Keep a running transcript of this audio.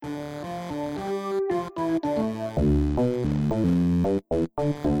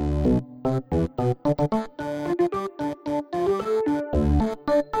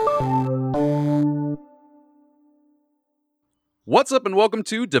What's up and welcome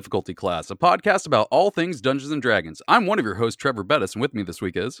to Difficulty Class, a podcast about all things Dungeons & Dragons. I'm one of your hosts, Trevor Bettis, and with me this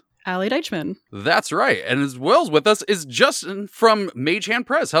week is... Allie Deichman. That's right, and as well as with us is Justin from Mage Hand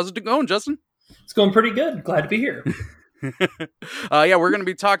Press. How's it going, Justin? It's going pretty good. Glad to be here. Yeah, we're going to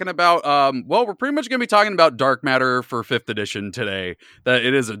be talking about, we're pretty much going to be talking about Dark Matter for 5th edition today. That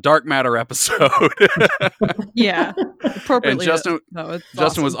it is a Dark Matter episode. Yeah, appropriately. And Justin was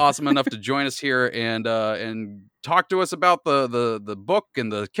awesome. awesome enough to join us here and talk to us about the book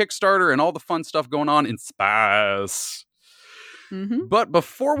and the Kickstarter and all the fun stuff going on in space. Mm-hmm. But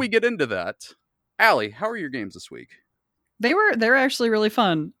before we get into that, Allie, how are your games this week? They were actually really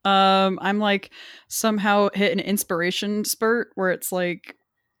fun. I'm like somehow hit an inspiration spurt where it's like,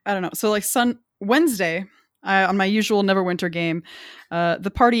 I don't know. So like Wednesday, on my usual Neverwinter game,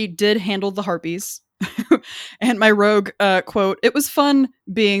 the party did handle the harpies. And my rogue, quote, "It was fun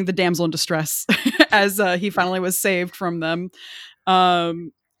being the damsel in distress," as he finally was saved from them.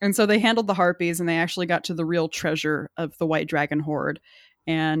 And so they handled the harpies and they actually got to the real treasure of the White Dragon Horde.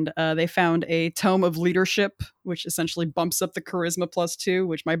 And they found a Tome of Leadership, which essentially bumps up the charisma +2,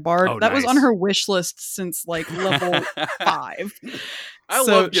 which my bard, that was on her wish list since like level 5. I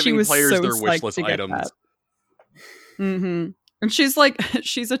love giving players their wish list items. Mm-hmm. And she's like,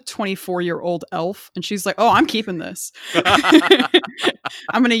 she's a 24-year-old elf, and she's like, "Oh, I'm keeping this.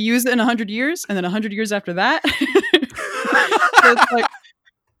 I'm going to use it in 100 years, and then 100 years after that." So it's like,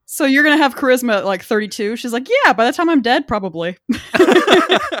 "So you're going to have charisma at like 32? She's like, "Yeah, by the time I'm dead, probably."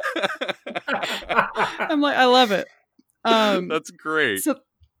 I'm like, I love it. That's great. So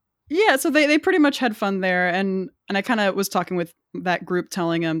they pretty much had fun there, and I kind of was talking with that group,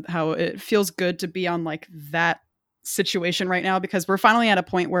 telling them how it feels good to be on like that situation right now, because we're finally at a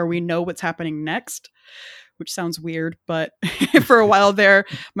point where we know what's happening next, which sounds weird, but for a while there,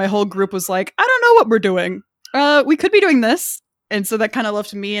 my whole group was like, "I don't know what we're doing. We could be doing this." And so that kind of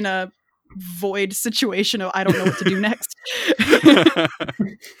left me in a void situation of I don't know what to do next.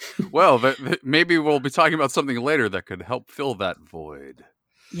 Well, maybe we'll be talking about something later that could help fill that void.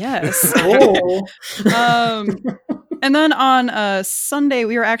 Yes. Oh. And then on Sunday,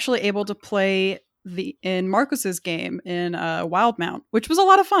 we were actually able to play in Marcus's game in Wildmount, which was a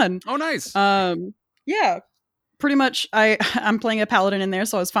lot of fun. Oh, nice. Yeah, pretty much. I'm playing a paladin in there,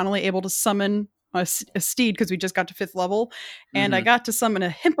 so I was finally able to summon a steed because we just got to 5th level, and I got to summon a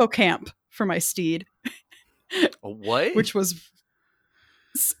hippocamp for my steed. A what? Which was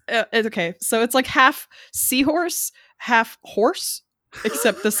okay. So it's like half seahorse, half horse,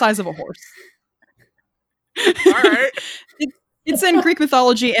 except the size of a horse. All right. It's in Greek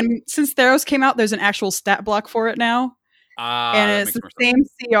mythology, and since Theros came out, there's an actual stat block for it now. And it's the same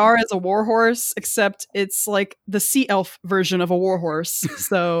CR as a warhorse, except it's like the sea elf version of a warhorse.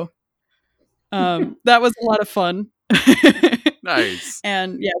 So that was a lot of fun. Nice.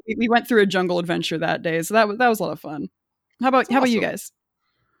 And yeah, we went through a jungle adventure that day, so that was a lot of fun. How about you guys?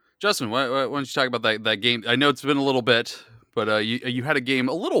 Justin, why don't you talk about that game? I know it's been a little bit, but you had a game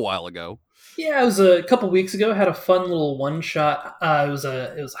a little while ago. Yeah, it was a couple weeks ago. I had a fun little one shot. It was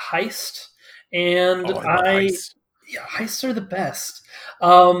a heist, and heists are the best.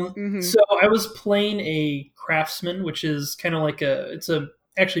 So I was playing a craftsman, which is kind of like it's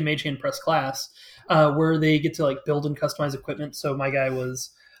actually Mage Hand Press class, where they get to like build and customize equipment. So my guy was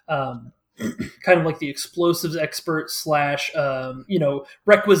kind of like the explosives expert /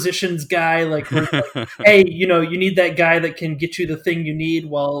 requisitions guy, like, hey, you need that guy that can get you the thing you need.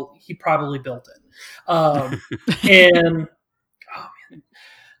 Well, he probably built it. And oh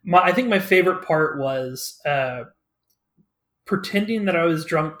man, I think my favorite part was pretending that I was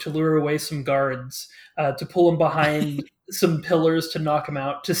drunk to lure away some guards, to pull them behind some pillars to knock them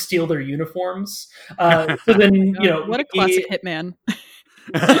out, to steal their uniforms. So then, what a classic hitman.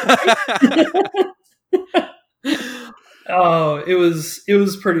 Oh, it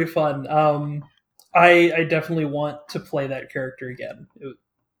was pretty fun. I definitely want to play that character again.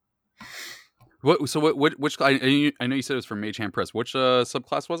 Which I know you said it was from Mage Hand Press. Which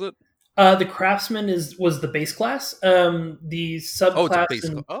subclass was it? The craftsman was the base class. The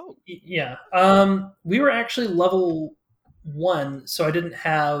subclass. We were actually level 1, so I didn't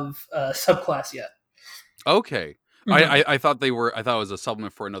have a subclass yet. Okay. Mm-hmm. I thought it was a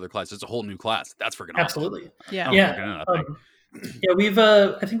supplement for another class. It's a whole new class. That's freaking awesome. Absolutely. Yeah. Yeah. We've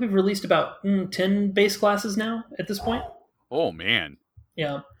I think we've released about 10 base classes now at this point. Oh man.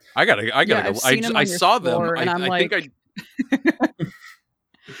 Yeah. I gotta go. I saw them. And I'm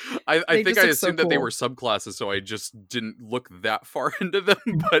I I think I assumed that they were subclasses, so I just didn't look that far into them.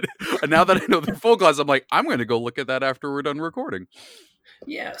 But now that I know they're full class, I'm like, I'm going to go look at that after we're done recording.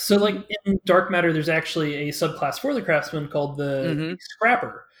 Yeah, so like in Dark Matter, there's actually a subclass for the craftsman called the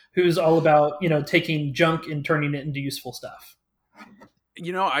Scrapper, who's all about, taking junk and turning it into useful stuff.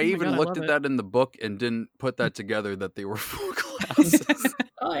 I even looked at that in the book and didn't put that together that they were full classes.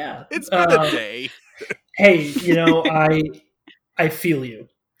 Oh yeah, it's been a day. Hey, I feel you.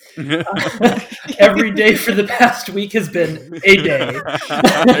 Every day for the past week has been a day.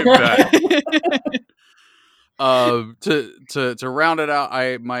 To round it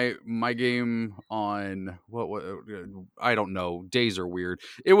out, my game on what I don't know. Days are weird.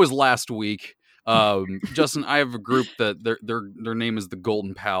 It was last week. Justin, I have a group that their name is the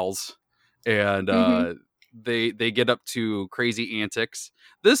Golden Pals, and they get up to crazy antics.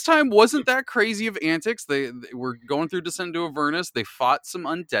 This time wasn't that crazy of antics. They were going through Descent into Avernus. They fought some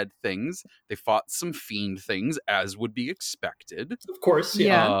undead things. They fought some fiend things, as would be expected. Of course,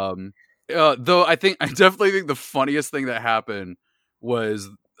 yeah. Though I definitely think the funniest thing that happened was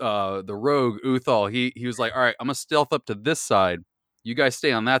the rogue Uthal. He was like, "All right, I'm gonna stealth up to this side. You guys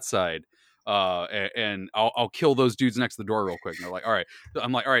stay on that side." And I'll kill those dudes next to the door real quick. And they're like, all right.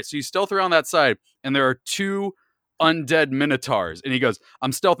 I'm like, all right. So you stealth around that side, and there are 2 undead minotaurs. And he goes,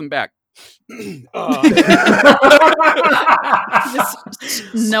 I'm stealthing back. I thought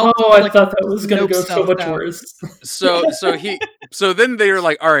that was going to go so much worse. So then they were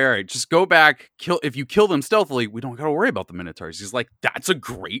like, all right, just go back. If you kill them stealthily, we don't got to worry about the minotaurs. He's like, that's a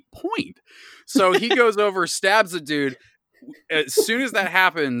great point. So he goes over, stabs a dude. As soon as that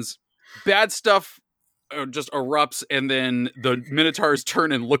happens, bad stuff just erupts, and then the minotaurs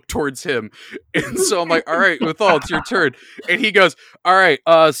turn and look towards him. And so I'm like, all right, Uthal, it's your turn. And he goes, all right,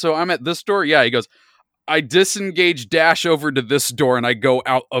 so I'm at this door. Yeah, he goes, I disengage, dash over to this door, and I go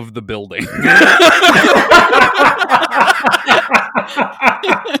out of the building.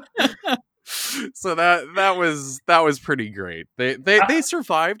 So that was pretty great. They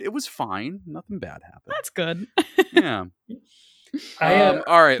survived. It was fine. Nothing bad happened. That's good. Yeah.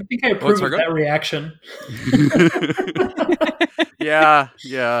 All right. I think I approve of that reaction. yeah.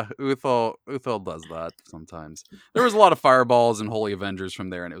 Uthal does that sometimes. There was a lot of fireballs and Holy Avengers from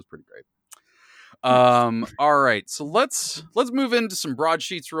there, and it was pretty great. All right, so let's move into some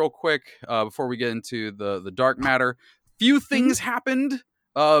broadsheets real quick before we get into the Dark Matter. Few things happened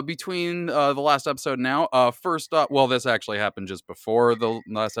between the last episode and now. First up, well, this actually happened just before the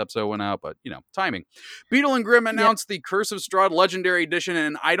last episode went out, but timing. Beetle and Grimm announced the Curse of Strahd Legendary Edition,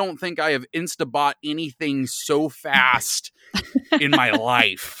 and I don't think I have instabought anything so fast in my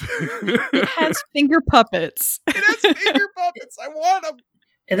life. It has finger puppets. It has finger puppets. I want them.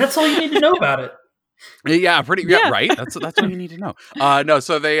 And that's all you need to know about it. Yeah, right. That's all you need to know. No,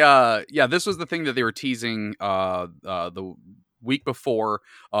 so they this was the thing that they were teasing the week before.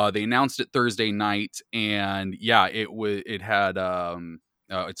 They announced it Thursday night, and it had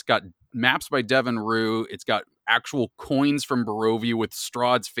it's got maps by Devin Rue. It's got actual coins from Barovia with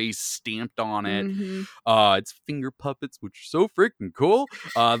Strahd's face stamped on it. It's finger puppets, which are so freaking cool.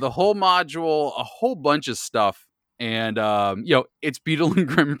 The whole module, a whole bunch of stuff, and it's Beetle and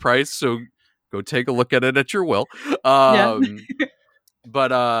Grimm price, so go take a look at it at your will. But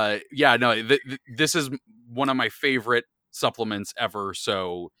this is one of my favorite supplements ever.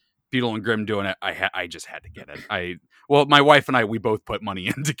 So Beetle and Grimm doing it, I just had to get it. My wife and I, we both put money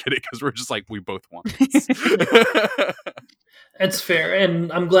in to get it because we're just like, we both want this. It's fair, and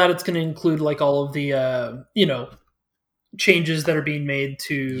I'm glad it's going to include like all of the changes that are being made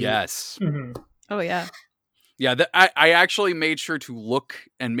to. Yes. Mm-hmm. Oh yeah. Yeah, I actually made sure to look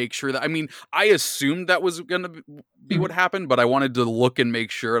and make sure that, I assumed that was going to be what happened, but I wanted to look and make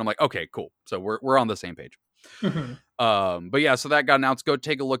sure. And I'm like, okay, cool. So we're on the same page. But yeah, so that got announced. Go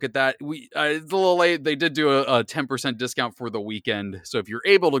take a look at that. It's a little late. They did do a 10% discount for the weekend. So if you're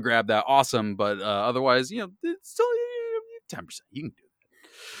able to grab that, awesome. But otherwise, it's still 10%. You can do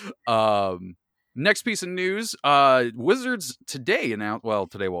it. Next piece of news, Wizards today announced,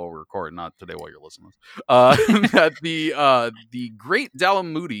 today while we're recording, not today while you're listening, that the Great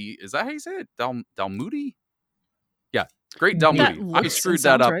Dalmudi, is that how you say it? Dalmudi? Yeah, Great Dalmudi. I screwed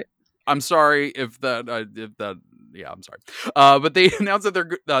that up. Right. I'm sorry if that, I'm sorry. But they announced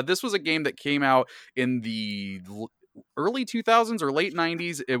that this was a game that came out in the early 2000s or late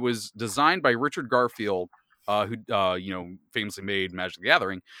 90s. It was designed by Richard Garfield, who famously made Magic the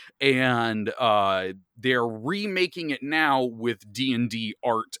Gathering, and they're remaking it now with D&D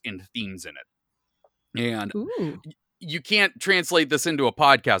art and themes in it. And you can't translate this into a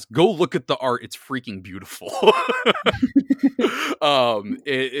podcast. Go look at the art. It's freaking beautiful.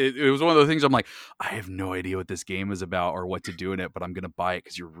 It was one of those things I'm like, I have no idea what this game is about or what to do in it, but I'm going to buy it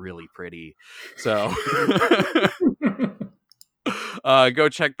because you're really pretty. So go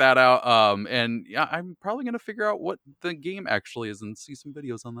check that out. And yeah, I'm probably going to figure out what the game actually is and see some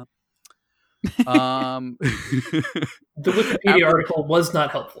videos on that. The Wikipedia article was not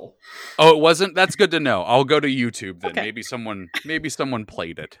helpful. Oh, it wasn't? That's good to know. I'll go to YouTube then. Okay. Maybe someone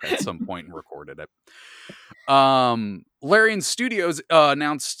played it at some point and recorded it. Larian Studios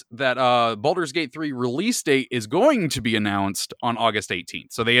announced that Baldur's Gate 3 release date is going to be announced on August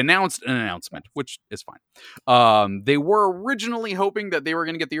 18th. So they announced an announcement, which is fine. They were originally hoping that they were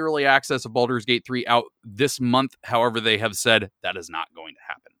going to get the early access of Baldur's Gate 3 out this month. However, they have said that is not going to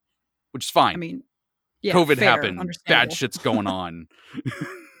happen, which is fine. I mean, yeah, COVID fair, happened. Bad shit's going on.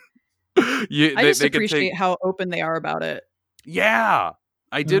 I just appreciate how open they are about it. Yeah.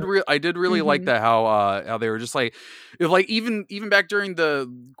 I did really like that how they were just like even back during the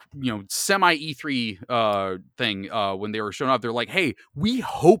semi E3 thing when they were showing up, they're like, hey, we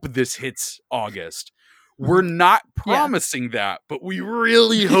hope this hits August. We're not promising that, but we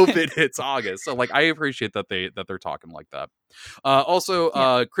really hope it hits August. So like I appreciate that they're talking like that.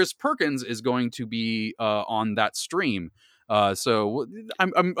 Also Chris Perkins is going to be on that stream. So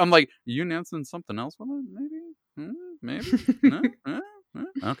I'm like, are you announcing something else with it? Maybe? No?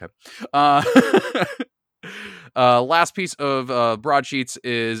 Okay. Last piece of broadsheets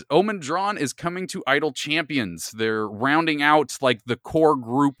is Omen Drawn is coming to Idle Champions. They're rounding out like the core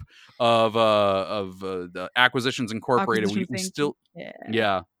group of the Acquisitions Incorporated. We still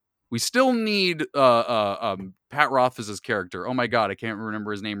we still need Pat Roth as his character. Oh my god, I can't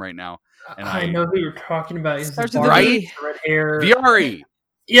remember his name right now. And I know who you're talking about. He's the red hair. Viari.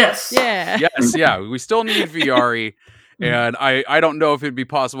 Yes. Yeah. Yes. Yeah. We still need Viari. And I don't know if it'd be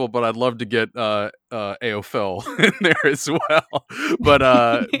possible, but I'd love to get Aophil in there as well. But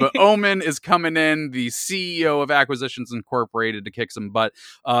Omen is coming in, the CEO of Acquisitions Incorporated, to kick some butt.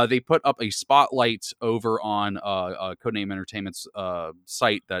 They put up a spotlight over on Codename Entertainment's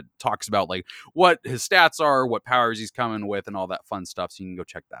site that talks about like what his stats are, what powers he's coming with, and all that fun stuff. So you can go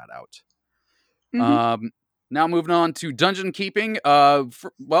check that out. Mm-hmm. Now moving on to Dungeon Keeping.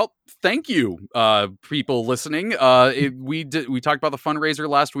 Thank you, people listening. We talked about the fundraiser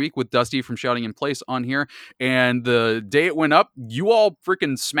last week with Dusty from Shouting in Place on here, and the day it went up, you all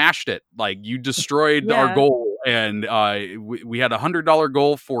freaking smashed it. Like you destroyed our goal, and we had $100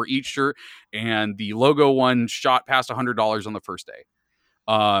 goal for each shirt, and the logo one shot past $100 on the first day.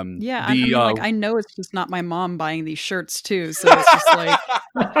 I know it's just not my mom buying these shirts too, so it's just like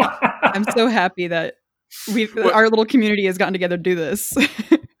I'm so happy that our little community has gotten together to do this.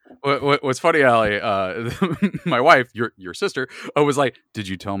 What's funny, Allie, my wife, your sister, was like, did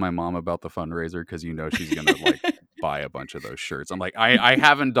you tell my mom about the fundraiser? Because you know she's going to like buy a bunch of those shirts. I'm like, I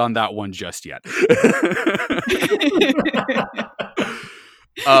haven't done that one just yet.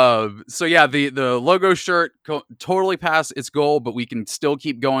 So yeah, the logo shirt totally passed its goal, but we can still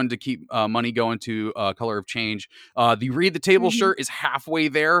keep going to keep money going to Color of Change. The Read the Table shirt is halfway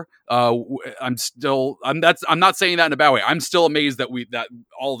there. I'm not saying that in a bad way. I'm still amazed that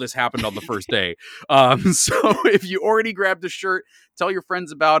all this happened on the first day. So if you already grabbed the shirt, tell your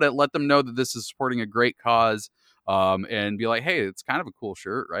friends about it. Let them know that this is supporting a great cause. And be like, hey, it's kind of a cool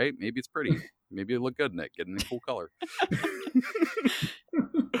shirt, right? Maybe it's pretty. Maybe it look good in it. Get in a cool color.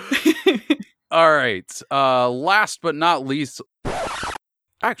 All right. Last but not least,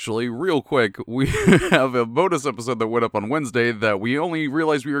 actually, real quick, we have a bonus episode that went up on Wednesday that we only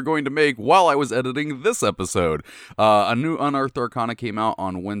realized we were going to make while I was editing this episode. A new Unearthed Arcana came out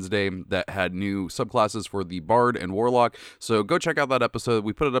on Wednesday that had new subclasses for the Bard and Warlock. So go check out that episode.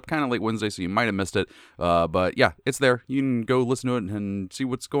 We put it up kind of late Wednesday, so you might have missed it. But yeah, it's there. You can go listen to it and see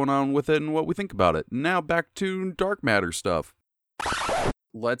what's going on with it and what we think about it. Now back to Dark Matter stuff.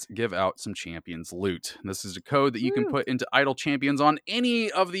 Let's give out some Champions loot. This is a code that you can put into Idle Champions on any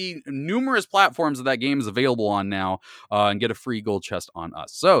of the numerous platforms that game is available on now, and get a free gold chest on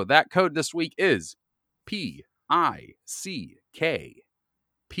us. So that code this week is PICKPILILATE.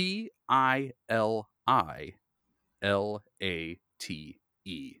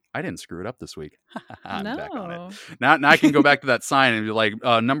 I didn't screw it up this week. I'm back on it. Now I can go back to that sign and be like,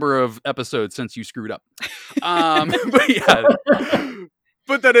 number of episodes since you screwed up. But yeah.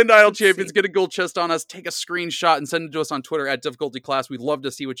 Put that into Idle Champions, get a gold chest on us, take a screenshot and send it to us on Twitter at @difficultyclass. We'd love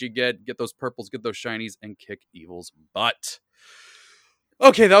to see what you get. Get those purples, get those shinies, and kick evil's butt.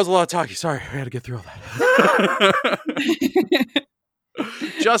 Okay, that was a lot of talking. Sorry, I had to get through all that.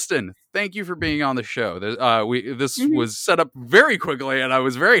 Justin, thank you for being on the show. This was set up very quickly, and I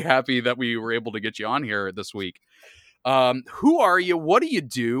was very happy that we were able to get you on here this week. Who are you? What do you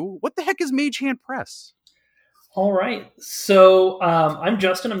do? What the heck is Mage Hand Press? All right. So I'm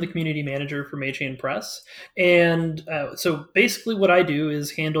Justin. I'm the community manager for Mage Hand Press. And so basically what I do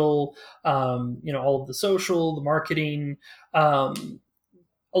is handle, all of the social, the marketing,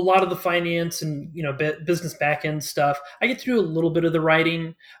 a lot of the finance and, business back-end stuff. I get to do a little bit of the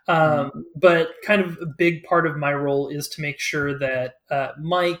writing, but kind of a big part of my role is to make sure that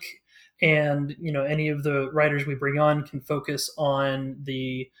Mike and, any of the writers we bring on can focus on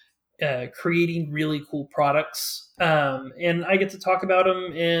the creating really cool products. And I get to talk about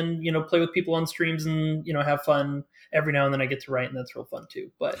them and, play with people on streams and, have fun. Every now and then I get to write, and that's real fun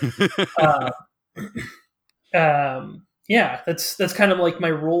too. But yeah, that's kind of like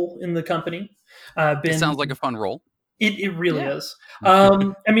my role in the company. It sounds like a fun role. It really is.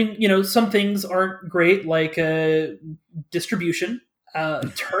 Some things aren't great, like distribution.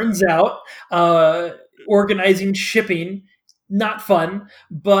 Turns out organizing shipping, not fun,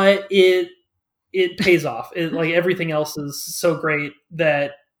 but it pays off. Like everything else is so great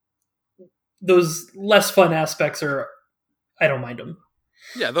that those less fun aspects I don't mind them.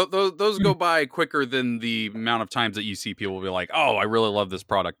 Yeah, those go by quicker than the amount of times that you see people be like, "Oh, I really love this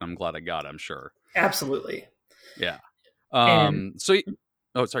product. I'm glad I got it." I'm sure. Absolutely. Yeah. Sorry,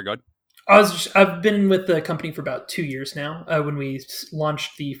 go ahead. I've been with the company for about 2 years now. When we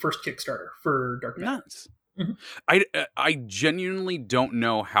launched the first Kickstarter for Dark Matter. Nice. Mm-hmm. I genuinely don't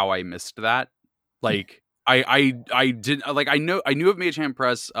know how I missed that. Like I did like I knew of Mage Hand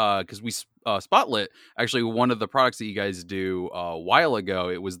Press because we Spotlit, actually one of the products that you guys do a while ago.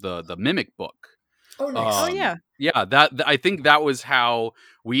 It was the Mimic book. Oh, nice. Yeah. That I think that was how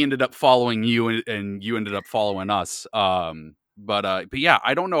we ended up following you, and you ended up following us. But yeah,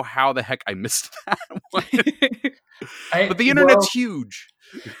 I don't know how the heck I missed that one. But the internet's huge.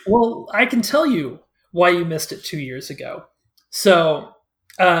 Well, I can tell you why you missed it 2 years ago. So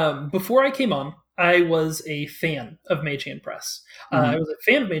before I came on, I was a fan of Mage Hand Press. I was a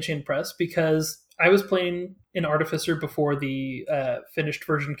fan of Mage Hand Press because I was playing in Artificer before the finished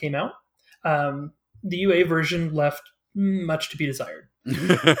version came out. The UA version left much to be desired.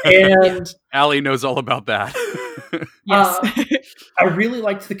 And Allie knows all about that. Yes. I really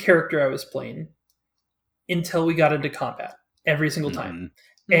liked the character I was playing until we got into combat every single time.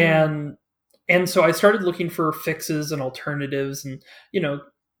 And so I started looking for fixes and alternatives and,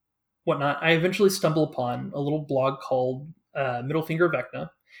 whatnot. I eventually stumbled upon a little blog called Middle Finger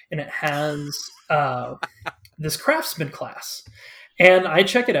Vecna, and it has this craftsman class. And I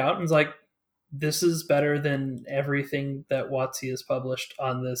check it out and it's like, this is better than everything that WotC has published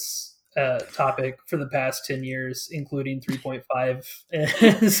on this topic for the past 10 years, including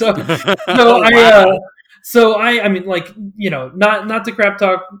 3.5. So I mean, like, not to crap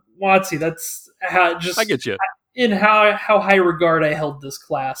talk WotC. That's how I get you. In how high regard I held this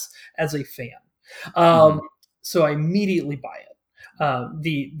class as a fan. So I immediately buy it.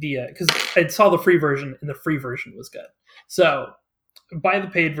 Because I saw the free version, and the free version was good. So buy the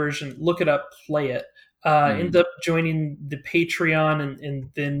paid version, look it up, play it. End up joining the Patreon and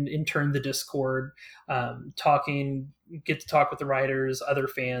then in turn the Discord, get to talk with the writers, other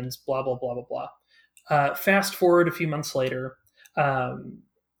fans, blah, blah, blah, blah, blah. Fast forward a few months later,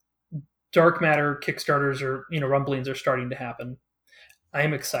 Dark Matter Kickstarters or rumblings are starting to happen. I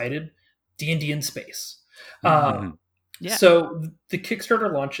am excited. D&D in space. So the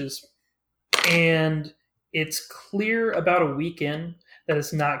Kickstarter launches, and it's clear about a week in that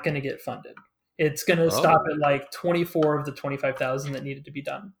it's not going to get funded. It's going to stop at like 24 of the 25,000 that needed to be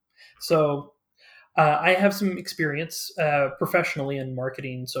done. So I have some experience professionally in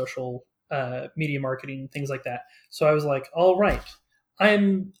marketing, social media marketing, things like that. So I was like, all right,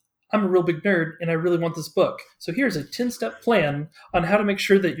 I'm a real big nerd and I really want this book. So here's a 10-step plan on how to make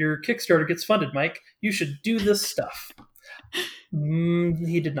sure that your Kickstarter gets funded, Mike. You should do this stuff.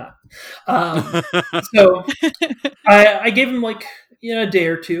 He did not. So I gave him like a day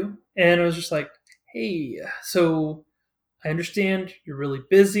or two, and I was just like, hey, so I understand you're really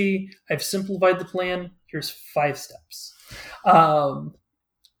busy. I've simplified the plan. Here's 5 steps.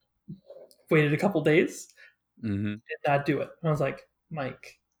 Waited a couple days, did not do it. And I was like,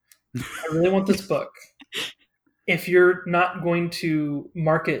 Mike, I really want this book. If you're not going to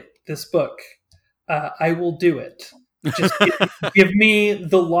market this book, I will do it. Just give me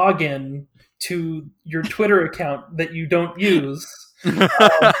the login to your Twitter account that you don't use,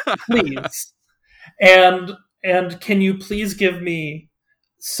 please. And can you please give me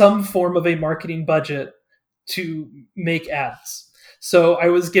some form of a marketing budget to make ads? So I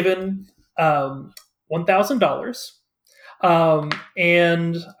was given $1,000,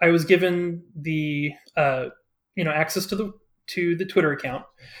 and I was given the access to the Twitter account,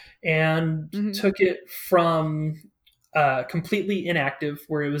 and took it from completely inactive,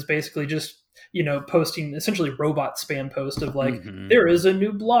 where it was basically just posting essentially robot spam post of like, there is a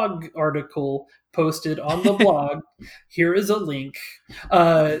new blog article posted on the blog. Here is a link,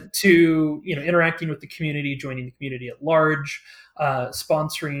 to interacting with the community, joining the community at large,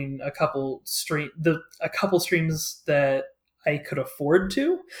 sponsoring a couple streams that I could afford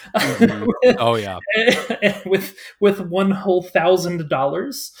to. Oh yeah, with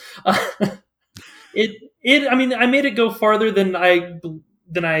 $1,000. I mean, I made it go farther than I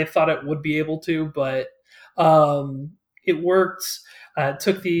thought it would be able to, but it worked.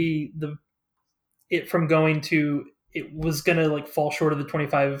 Took it from going to, it was gonna like fall short of the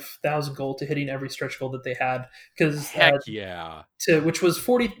 25,000 goal to hitting every stretch goal that they had, because which was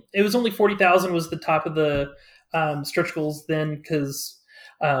 40. It was only 40,000 was the top of the stretch goals then, because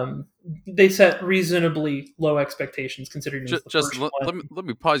they set reasonably low expectations considering let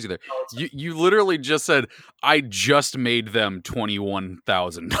me pause you there. You literally just said, I just made them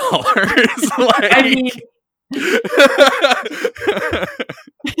 $21,000. I mean,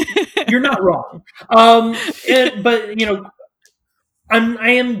 you're not wrong. But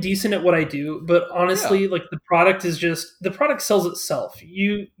I am decent at what I do, but honestly, like the product sells itself.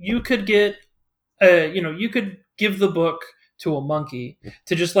 You could get you could give the book to a monkey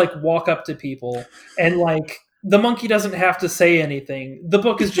to just like walk up to people, and like the monkey doesn't have to say anything. The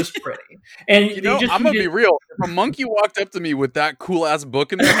book is just pretty. And I'm gonna be real. If a monkey walked up to me with that cool ass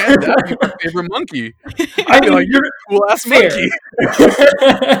book in their hand, that'd be my favorite monkey. I'd be like, you're a cool ass monkey.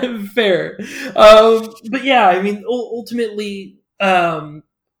 Fair. But yeah, I mean, ultimately,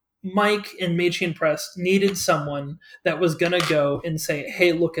 Mike and Mage Hand Press needed someone that was gonna go and say,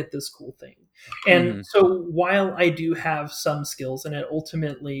 hey, look at this cool thing. And so while I do have some skills in it,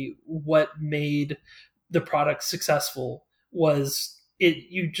 ultimately what made the product successful was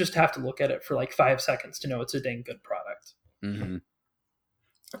you just have to look at it for like 5 seconds to know it's a dang good product. Very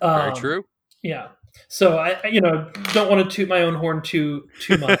true. Yeah. So I don't want to toot my own horn too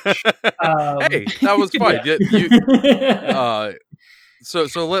much. Hey, that was fine. Yeah. So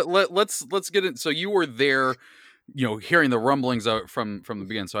let's get in. So you were there, hearing the rumblings out from the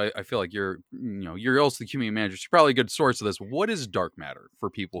beginning. So I feel like you're also the community manager. You're probably a good source of this. What is dark matter for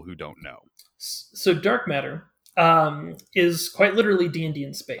people who don't know? So dark matter is quite literally D&D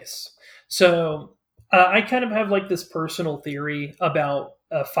in space. So I kind of have like this personal theory about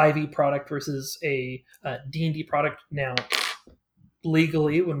a 5e product versus a D&D product. Now,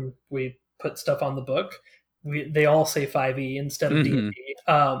 legally, when we put stuff on the book, they all say 5e instead of D&D.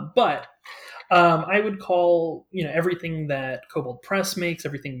 But I would call everything that Kobold Press makes,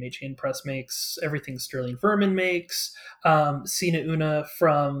 everything Mage Hand Press makes, everything Sterling Vermin makes, Sina Una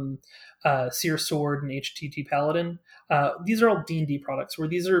from Seer Sword and HTT Paladin. These are all D&D products, where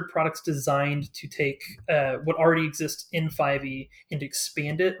these are products designed to take what already exists in 5e and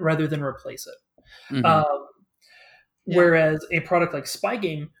expand it rather than replace it. Whereas a product like Spy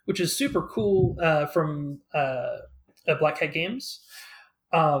Game, which is super cool from Black Hat Games,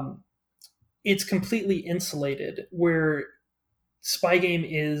 it's completely insulated, where Spy Game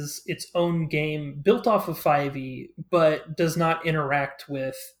is its own game built off of 5e, but does not interact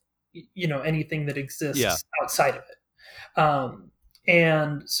with anything that exists outside of it.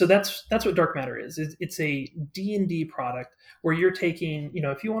 And so that's what dark matter is. It's a D&D product where you're taking,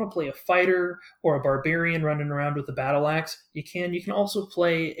 if you want to play a fighter or a barbarian running around with a battle axe, you can also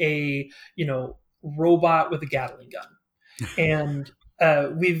play a robot with a Gatling gun. And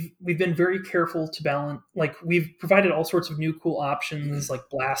we've been very careful to balance, like we've provided all sorts of new cool options like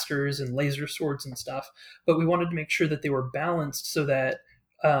blasters and laser swords and stuff, but we wanted to make sure that they were balanced so that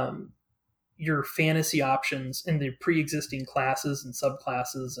your fantasy options and the pre-existing classes and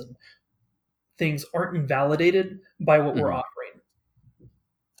subclasses and things aren't invalidated by what we're offering.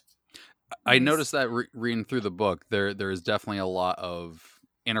 I noticed that reading through the book, there is definitely a lot of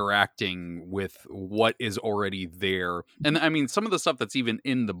interacting with what is already there. And I mean, some of the stuff that's even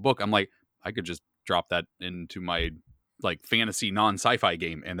in the book, I'm like, I could just drop that into my like fantasy non-sci-fi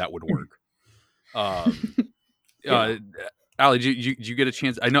game and that would work. Allie, did you get a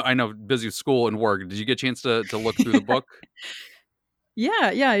chance? I know, busy with school and work. Did you get a chance to look through the book?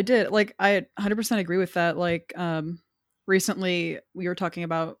 Yeah, I did. Like, I 100% agree with that. Like, recently we were talking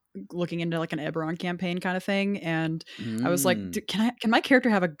about looking into like an Eberron campaign kind of thing, and I was like, can my character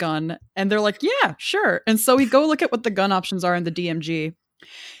have a gun? And they're like, yeah, sure. And so we go look at what the gun options are in the DMG.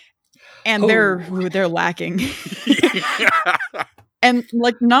 And they're lacking. And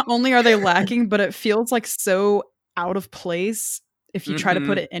like, not only are they lacking, but it feels like so out of place if you try to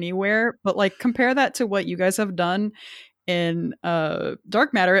put it anywhere. But like, compare that to what you guys have done in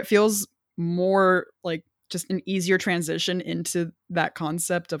Dark Matter. It feels more like just an easier transition into that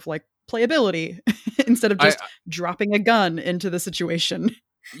concept of like playability instead of just dropping a gun into the situation.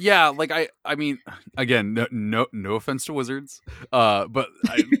 Yeah, like I mean, again, no offense to wizards, but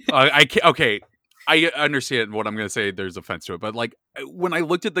I can't. Okay, I understand what I'm going to say. There's offense to it, but like when I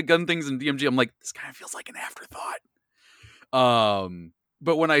looked at the gun things in DMG, I'm like, this kind of feels like an afterthought.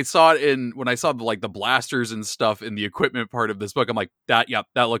 But when I saw the blasters and stuff in the equipment part of this book, I'm like, that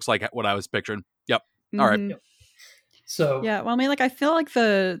looks like what I was picturing. Yep. All right. Yep. So yeah, well, I mean, like I feel like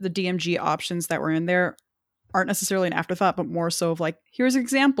the DMG options that were in there aren't necessarily an afterthought, but more so of like, here's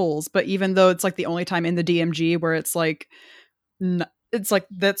examples. But even though it's like the only time in the DMG where it's like, it's like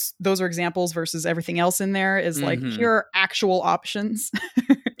those are examples versus everything else in there is like, here are actual options.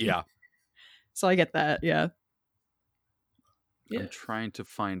 Yeah. So I get that. Yeah. I'm trying to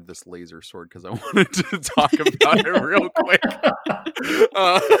find this laser sword because I wanted to talk about it real quick.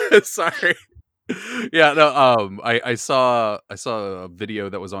 Sorry. Yeah, no. I saw a video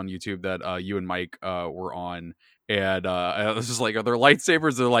that was on YouTube that you and Mike were on, and I was just like, "Are there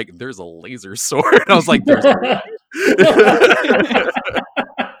lightsabers?" They're like, "There's a laser sword." And I was like, "There's."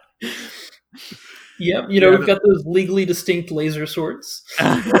 Yep, we've got those legally distinct laser swords.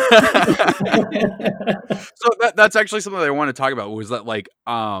 So that's actually something that I want to talk about, was that like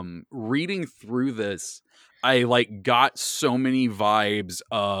reading through this, I like got so many vibes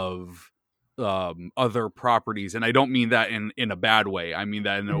of other properties, and I don't mean that in a bad way. I mean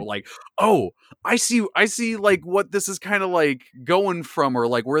that in a, like, oh, I see like what this is kind of like going from, or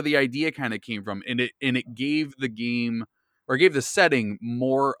like where the idea kind of came from, and it gave the game, or gave the setting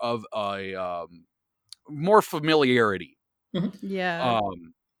more of a more familiarity. Yeah.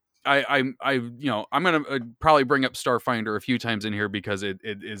 I'm gonna probably bring up Starfinder a few times in here because it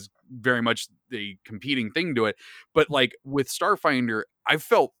is very much the competing thing to it. But like with Starfinder, I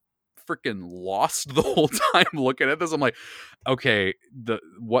felt freaking lost the whole time looking at this. I'm like, okay,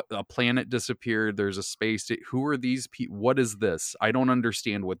 a planet disappeared. There's a space. Who are these people? What is this? I don't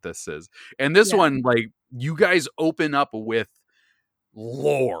understand what this is. And this one, like, you guys open up with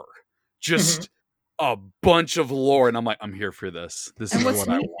lore, just a bunch of lore, and I'm like, I'm here for this. This is what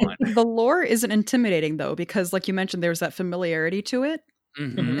I want. The lore isn't intimidating though, because like you mentioned, there's that familiarity to it.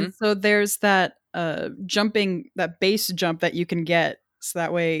 And so there's that jumping, that base jump that you can get, so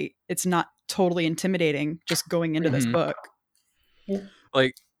that way it's not totally intimidating just going into this book.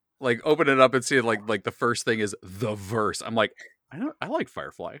 Like open it up and see it, like the first thing is the verse. I'm like, I like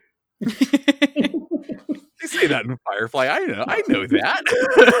Firefly. They say that in Firefly. I know that.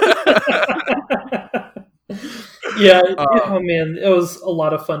 Yeah. Oh man, it was a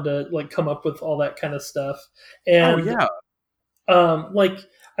lot of fun to like come up with all that kind of stuff. And like,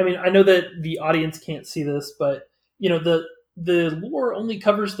 I mean, I know that the audience can't see this, but the lore only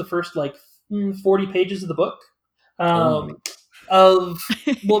covers the first like 40 pages of the book. Of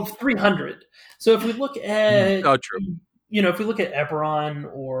 300. So if we look at if we look at Eberron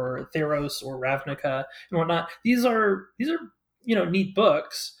or Theros or Ravnica and whatnot, these are neat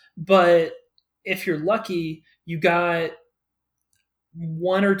books, but if you're lucky, you got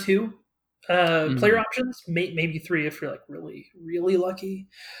one or two player options, maybe three if you're like really, really lucky.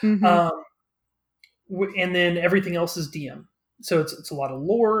 And then everything else is DM. So it's a lot of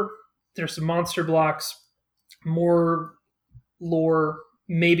lore. There's some monster blocks, more lore,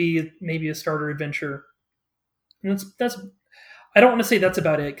 maybe a starter adventure. And that's I don't want to say that's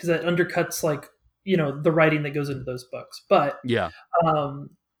about it, because that undercuts like the writing that goes into those books. But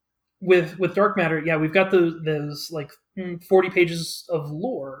with Dark Matter, we've got those like 40 pages of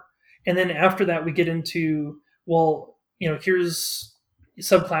lore, and then after that we get into, here's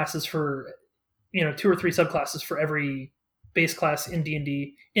subclasses for 2 or 3 subclasses for every base class in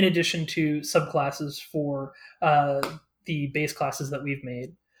D&D, in addition to subclasses for the base classes that we've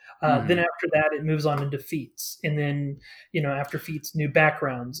made. Then after that, it moves on into feats, and then after feats, new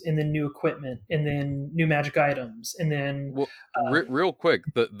backgrounds, and then new equipment, and then new magic items, and then real quick,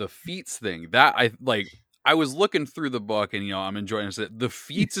 the feats thing that I was looking through the book, and I'm enjoying it. The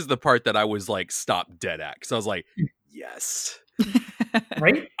feats is the part that I was like stopped dead at, because I was like, yes.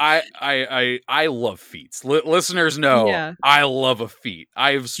 Right? I love feats. Listeners know I love a feat.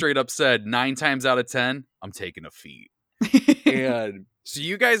 I've straight up said 9 times out of 10, I'm taking a feat. And so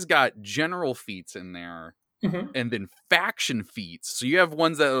you guys got general feats in there, and then faction feats. So you have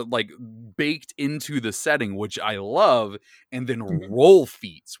ones that are like baked into the setting, which I love, and then role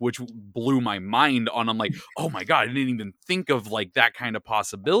feats, which blew my mind on. I'm like, oh my God, I didn't even think of like that kind of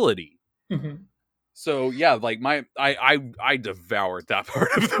possibility. So yeah, like I devoured that part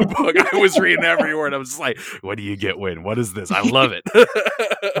of the book. I was reading every word. I was just like, what do you get, Win? What is this? I love it.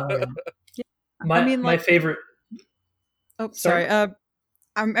 My favorite. Oh, sorry.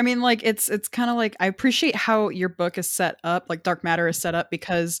 I mean, like it's kind of like I appreciate how your book is set up, like Dark Matter is set up,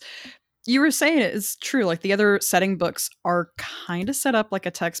 because you were saying it's true. Like the other setting books are kind of set up like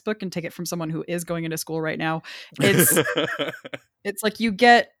a textbook, and take it from someone who is going into school right now. It's like you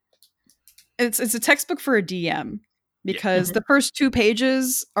get it's a textbook for a DM, because the first 2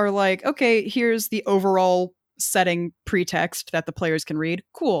 pages are like, okay, here's the overall setting pretext that the players can read.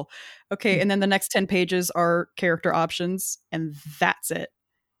 Cool. Okay, and then the next 10 pages are character options, and that's it.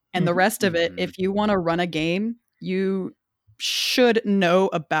 And the rest of it, if you want to run a game, you should know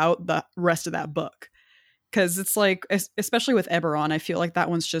about the rest of that book. Because it's like, especially with Eberron, I feel like that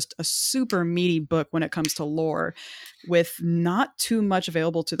one's just a super meaty book when it comes to lore, with not too much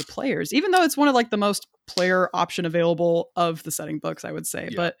available to the players, even though it's one of like the most player option available of the setting books, I would say.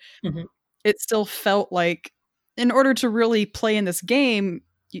 But it still felt like in order to really play in this game,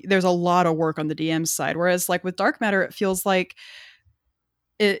 there's a lot of work on the DM side. Whereas like with Dark Matter, it feels like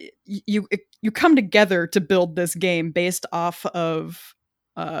you come together to build this game based off of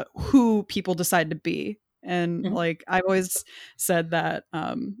who people decide to be. And like I've always said that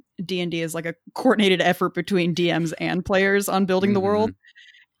D&D is like a coordinated effort between DMs and players on building the world.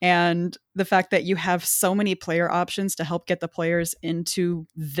 And the fact that you have so many player options to help get the players into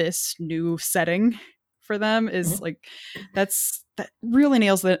this new setting for them is like that really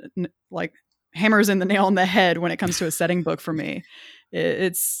nails the like hammers in the nail on the head when it comes to a setting book for me.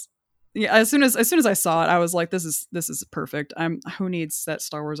 It's as soon as I saw it, I was like, this is perfect. Who needs that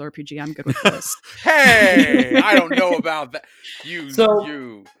Star Wars RPG? I'm good with this. Hey, I don't know about that.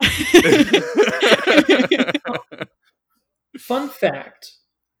 Fun fact,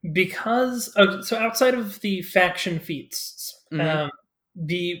 because so outside of the faction feats,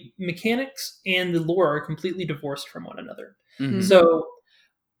 the mechanics and the lore are completely divorced from one another. So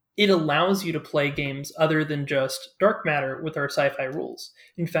it allows you to play games other than just Dark Matter with our sci-fi rules.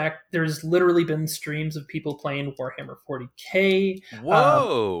 In fact, there's literally been streams of people playing Warhammer 40K.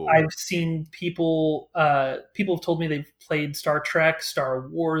 Whoa! I've seen people have told me they've played Star Trek, Star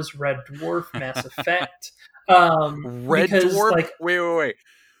Wars, Red Dwarf, Mass Effect. Red Dwarf? Like, wait.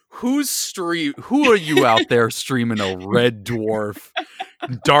 Who are you out there streaming a Red Dwarf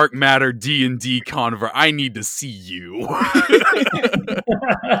Dark Matter D&D convert? I need to see you.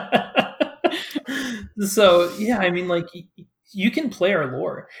 So yeah, I mean, like you can play our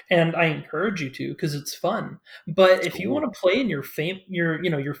lore, and I encourage you to because it's fun. But if you want to play in your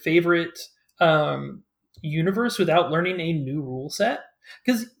favorite universe without learning a new rule set,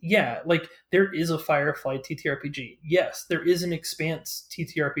 because yeah, like there is a Firefly TTRPG, yes, there is an Expanse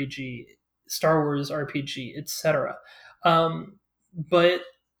TTRPG, Star Wars RPG, etc. But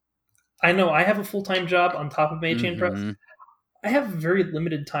I know I have a full-time job on top of Mage Hand Press. I have very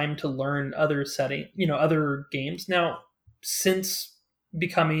limited time to learn other other games. Now, since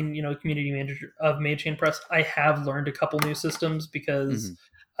becoming, community manager of Mage Hand Press, I have learned a couple new systems because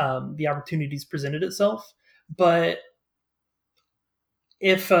the opportunities presented itself. But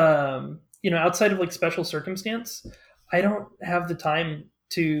if, outside of like special circumstance, I don't have the time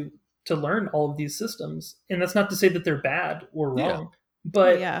to learn all of these systems. And that's not to say that they're bad or wrong,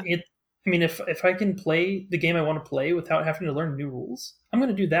 but if I can play the game I want to play without having to learn new rules, I'm going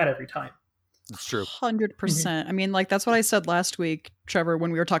to do that every time. It's true. 100%. I mean, like that's what I said last week, Trevor,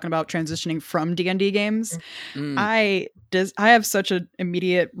 when we were talking about transitioning from D&D games. I have such an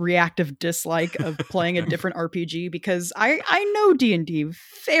immediate reactive dislike of playing a different RPG because I know D&D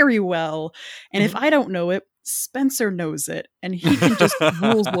very well. And if I don't know it, Spencer knows it, and he can just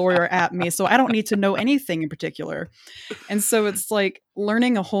rules lawyer at me, so I don't need to know anything in particular. And so it's like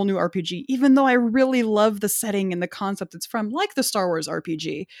learning a whole new RPG, even though I really love the setting and the concept it's from, like the Star Wars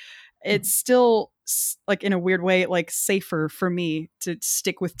RPG. It's still, like in a weird way, like safer for me to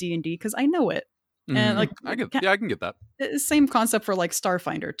stick with D&D because I know it. And like I can get that. Same concept for like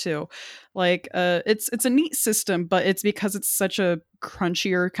Starfinder too. Like it's a neat system, but it's because it's such a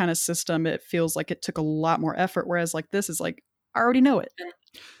crunchier kind of system, it feels like it took a lot more effort, whereas like this is like I already know it.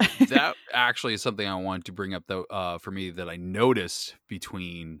 That actually is something I wanted to bring up though, for me, that I noticed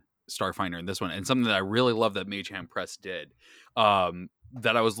between Starfinder and this one, and something that I really love that Mage Hand Press did.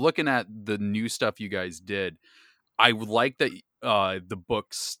 That I was looking at the new stuff you guys did. I would like that the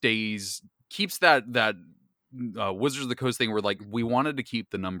book keeps that Wizards of the Coast thing where like we wanted to keep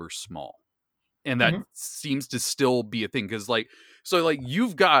the numbers small, and that seems to still be a thing because like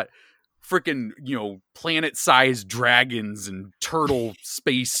you've got freaking planet-sized dragons and turtle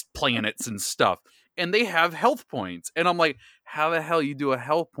space planets and stuff, and they have health points, and I'm like, how the hell you do a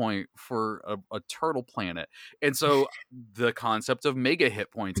health point for a turtle planet? And so the concept of mega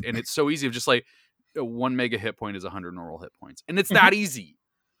hit points, and it's so easy of just like 1 mega hit point is 100 normal hit points, and it's that easy.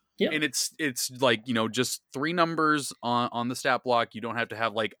 Yep. And it's like just 3 numbers on the stat block. You don't have to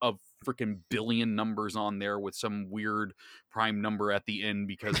have like a freaking billion numbers on there with some weird prime number at the end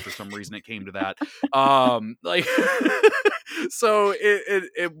because for some reason it came to that. Like so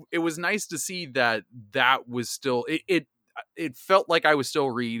it was nice to see that was still it felt like I was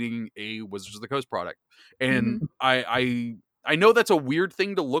still reading a Wizards of the Coast product, and I know that's a weird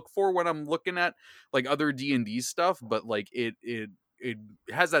thing to look for when I'm looking at like other D&D stuff, but like it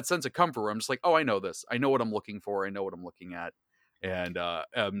has that sense of comfort where I'm just like, oh, I know this. I know what I'm looking for. I know what I'm looking at. And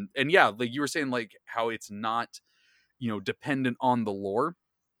yeah, like you were saying, like how it's not, dependent on the lore.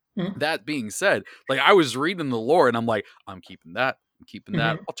 That being said, like I was reading the lore and I'm like, I'm keeping that. I'm keeping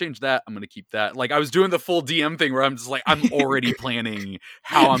that. I'll change that. I'm going to keep that. Like I was doing the full DM thing where I'm just like, I'm already planning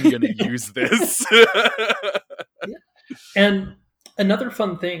how I'm going to use this. Yeah. And another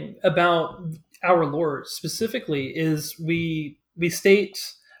fun thing about our lore specifically is we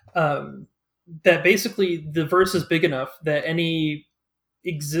state that basically the verse is big enough that any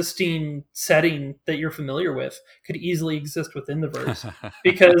existing setting that you're familiar with could easily exist within the verse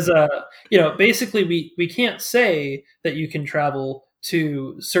because basically we can't say that you can travel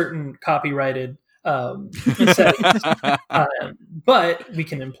to certain copyrighted settings, but we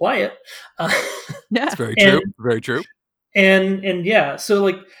can imply it. That's very true. Very true. And yeah, so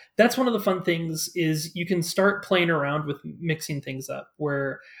like that's one of the fun things is you can start playing around with mixing things up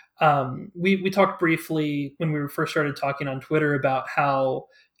where we talked briefly when we first started talking on Twitter about how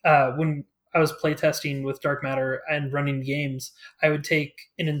when I was playtesting with Dark Matter and running games, I would take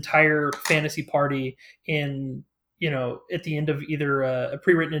an entire fantasy party in, at the end of either a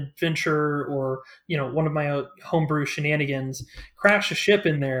pre-written adventure or, one of my homebrew shenanigans, crash a ship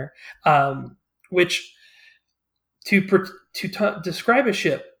in there, which to describe a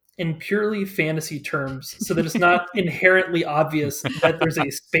ship in purely fantasy terms so that it's not inherently obvious that there's a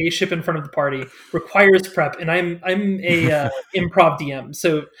spaceship in front of the party requires prep. And I'm a improv DM.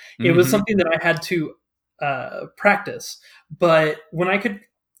 So it was something that I had to practice. But when I could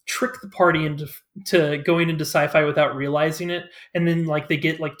trick the party into going into sci-fi without realizing it, and then like they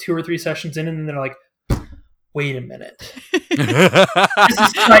get like 2 or 3 sessions in and then they're like, wait a minute. This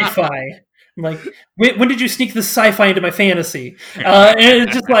is sci-fi. I'm like, when did you sneak this sci-fi into my fantasy? And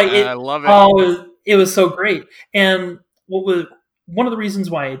it's just like, I love it. Oh, it was so great. And one of the reasons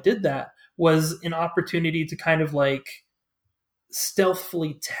why I did that was an opportunity to kind of like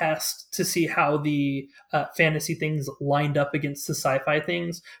stealthily test to see how the fantasy things lined up against the sci-fi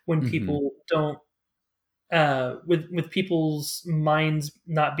things when people don't, with people's minds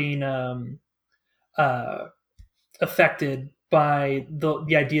not being affected by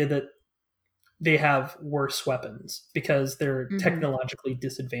the idea that they have worse weapons because they're technologically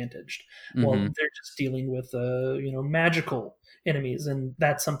disadvantaged. Well, they're just dealing with, magical enemies, and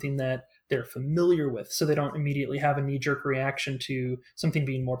that's something that they're familiar with. So they don't immediately have a knee-jerk reaction to something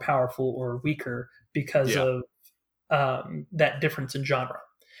being more powerful or weaker because of that difference in genre.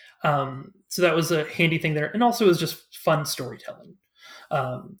 So that was a handy thing there. And also it was just fun storytelling.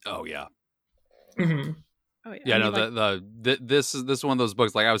 Oh, yeah. Oh, yeah, this is one of those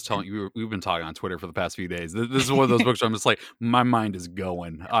books. Like I was telling you, we've been talking on Twitter for the past few days. This is one of those books where I'm just like, my mind is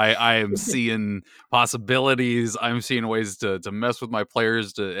going. I am seeing possibilities. I'm seeing ways to mess with my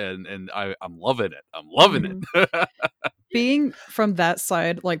players. And I'm loving it. I'm loving it. Being from that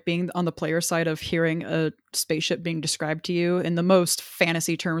side, like being on the player side of hearing a spaceship being described to you in the most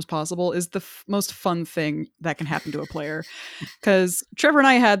fantasy terms possible is the most fun thing that can happen to a player. Because Trevor and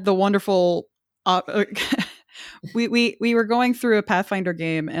I had the wonderful. We were going through a Pathfinder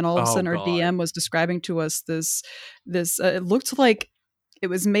game, and all of a sudden our DM was describing to us this it looked like it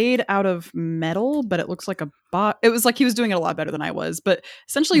was made out of metal, but it looks like a bot. It was like he was doing it a lot better than I was, but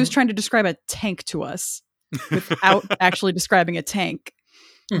essentially he was trying to describe a tank to us without actually describing a tank.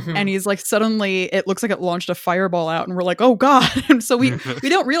 And he's like, suddenly it looks like it launched a fireball out, and we're like, oh god. And so we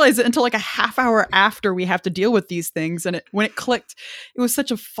don't realize it until like a half hour after we have to deal with these things. And when it clicked, it was such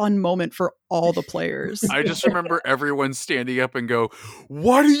a fun moment for all the players. I just remember everyone standing up and go,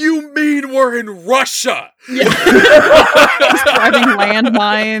 what do you mean we're in Russia? Yeah. Describing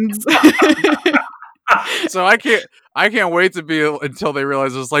landmines. So I can't wait to be until they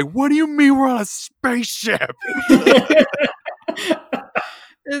realize it's like, what do you mean we're on a spaceship?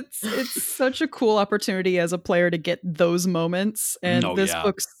 It's such a cool opportunity as a player to get those moments, and this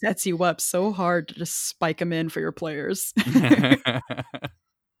book sets you up so hard to just spike them in for your players.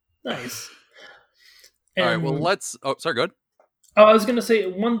 Nice. All right, well, let's... Oh, sorry, go ahead. Oh, I was going to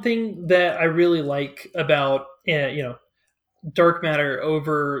say, one thing that I really like about, Dark Matter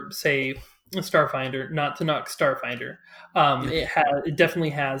over, say, Starfinder, not to knock Starfinder, it definitely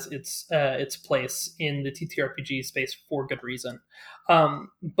has its place in the TTRPG space for good reason.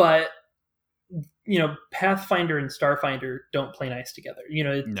 But, Pathfinder and Starfinder don't play nice together.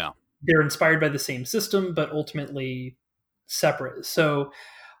 No. They're inspired by the same system, but ultimately separate. So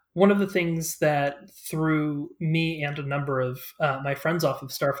one of the things that threw me and a number of my friends off of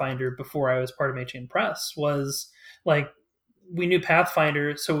Starfinder before I was part of Machan Press was, like, we knew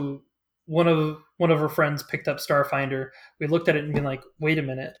Pathfinder, so one of our friends picked up Starfinder. We looked at it and been like, wait a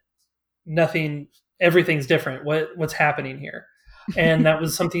minute, everything's different. What's happening here? And that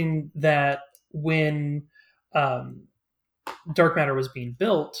was something that when Dark Matter was being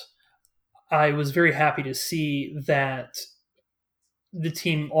built, I was very happy to see that the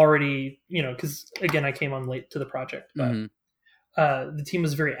team already, because again, I came on late to the project, but the team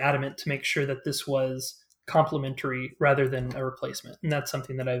was very adamant to make sure that this was complementary rather than a replacement. And that's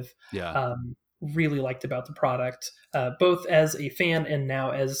something that I've really liked about the product, both as a fan and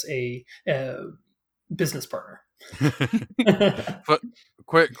now as a business partner. But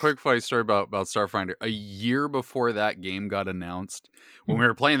quick funny story about Starfinder. A year before that game got announced, when we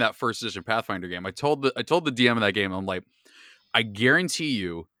were playing that first edition Pathfinder game, I told the DM of that game, I'm like, I guarantee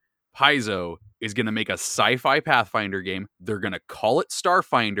you Paizo is going to make a sci-fi Pathfinder game. They're going to call it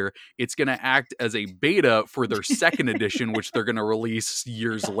Starfinder. It's going to act as a beta for their second edition, which they're going to release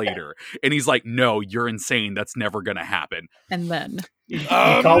years later. And he's like, no, you're insane. That's never going to happen. And then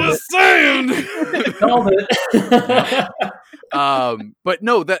I'm just saying. Called it. But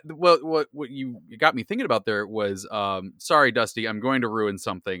no, what you got me thinking about there was, sorry, Dusty, I'm going to ruin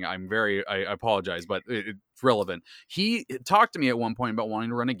something. I apologize, but it's relevant. He talked to me at one point about wanting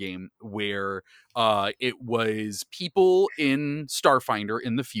to run a game where it was people in Starfinder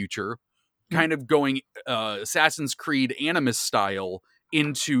in the future kind of going Assassin's Creed Animus style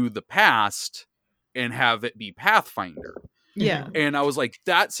into the past and have it be Pathfinder. Yeah. And I was like,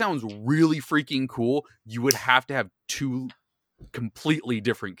 that sounds really freaking cool. You would have to have two completely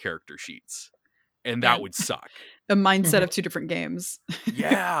different character sheets, and that would suck. A mindset of two different games.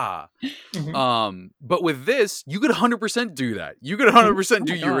 Yeah. But with this, you could 100% do that. You could 100%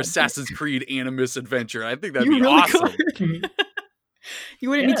 do your Assassin's Creed Animus adventure. I think that'd be really awesome. You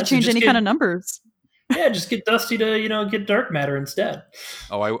wouldn't need to change any kind of numbers. Yeah, just get Dusty to, get Dark Matter instead.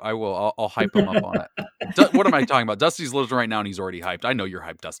 Oh, I will. I'll hype him up on it. What am I talking about? Dusty's listening right now, and he's already hyped. I know you're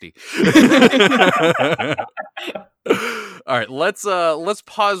hyped, Dusty. All right, let's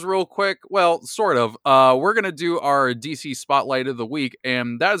pause real quick. Well, sort of. We're gonna do our DC Spotlight of the week,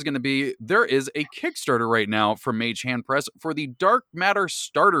 and that is gonna be, there is a Kickstarter right now from Mage Hand Press for the Dark Matter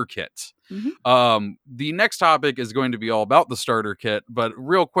Starter Kit. The next topic is going to be all about the starter kit, but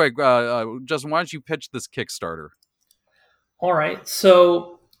real quick, Justin, why don't you pitch this Kickstarter? All right.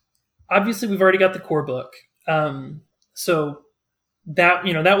 So obviously we've already got the core book. So that,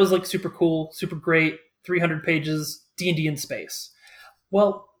 that was like super cool, super great, 300 pages, D&D in space.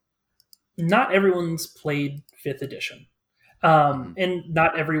 Well, not everyone's played 5th edition. And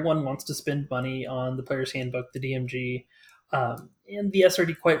not everyone wants to spend money on the Player's Handbook, the DMG, and the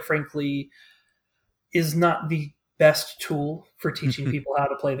SRD, quite frankly, is not the best tool for teaching people how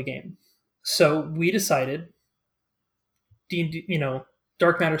to play the game. So we decided,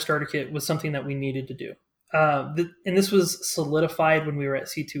 Dark Matter Starter Kit was something that we needed to do. And this was solidified when we were at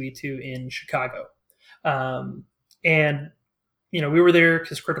C2E2 in Chicago. And, we were there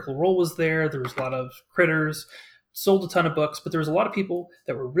because Critical Role was there. There was a lot of critters, sold a ton of books, but there was a lot of people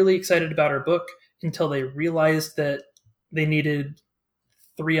that were really excited about our book until they realized that they needed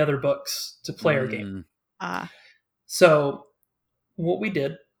 3 other books to play our game. So what we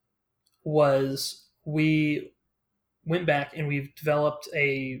did was we went back and we've developed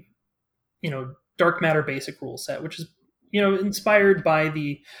a, Dark Matter basic rule set, which is, inspired by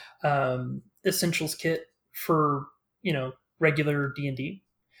the Essentials kit for, regular D&D.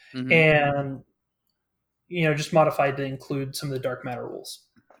 And, just modified to include some of the Dark Matter rules,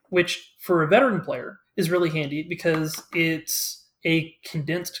 which for a veteran player is really handy because it's a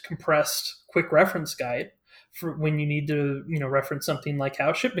condensed, compressed, quick reference guide for when you need to, reference something like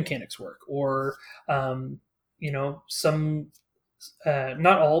how ship mechanics work, or, some,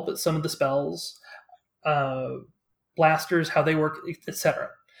 not all, but some of the spells, blasters, how they work, etc.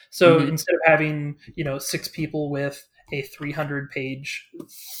 So instead of having 6 people with a 300-page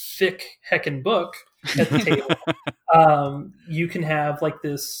thick heckin' book at the table, you can have like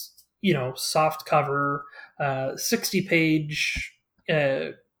this soft cover 60-page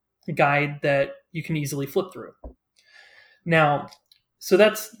guide that you can easily flip through. Now, so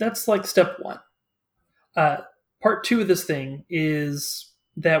that's like step one. Part 2 of this thing is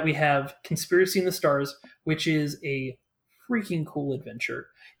that we have Conspiracy in the Stars, which is a freaking cool adventure.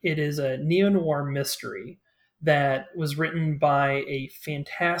 It is a neo-noir mystery that was written by a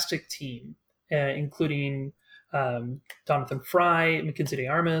fantastic team, including Jonathan Fry, Mackenzie Day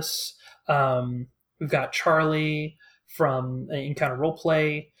Armas. We've got Charlie from Encounter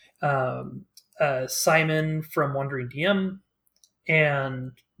Roleplay, Simon from Wandering DM,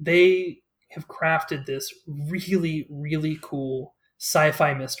 and they have crafted this really, really cool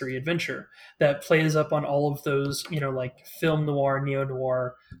sci-fi mystery adventure that plays up on all of those, like film noir,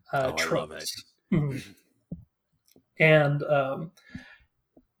 neo-noir tropes. And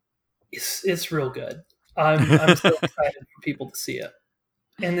it's real good. I'm so excited for people to see it.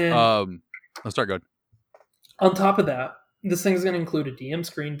 And then let's start good. On top of that, this thing's going to include a DM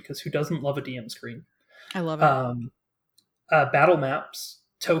screen, because who doesn't love a DM screen? I love it. Battle maps,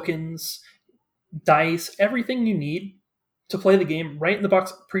 tokens, dice, everything you need to play the game right in the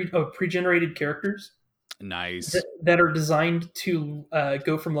box. Pre-generated characters. Nice. That are designed to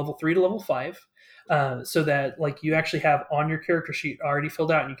go from level 3 to level 5. So that like you actually have on your character sheet already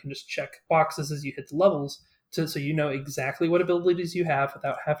filled out, and you can just check boxes as you hit the levels so you know exactly what abilities you have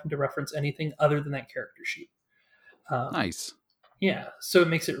without having to reference anything other than that character sheet. Nice. Yeah, so it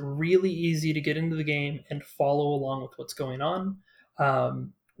makes it really easy to get into the game and follow along with what's going on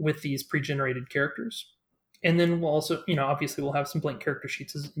with these pre-generated characters. And then we'll also, obviously we'll have some blank character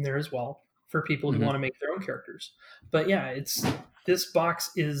sheets in there as well for people who want to make their own characters. But yeah, this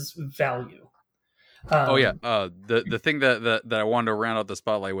box is value. The thing that I wanted to round out the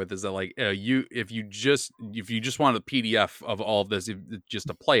spotlight with is that like if you just want a PDF of all of this just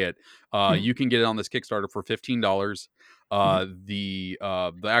to play it, you can get it on this Kickstarter for $15. The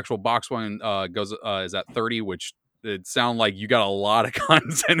actual box one is at $30, which it sounds like you got a lot of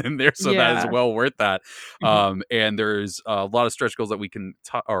content in there, so that is well worth that. And there's a lot of stretch goals that we can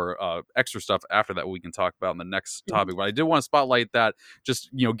extra stuff after that we can talk about in the next topic. But I did want to spotlight that.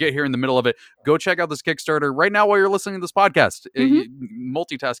 Just get here in the middle of it. Go check out this Kickstarter right now while you're listening to this podcast.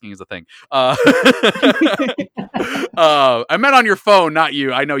 Multitasking is a thing. I meant on your phone, not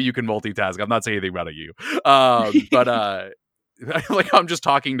you. I know you can multitask. I'm not saying anything about you. But like I'm just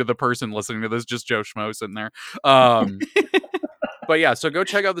talking to the person listening to this, just Joe Schmo sitting there. But yeah, so go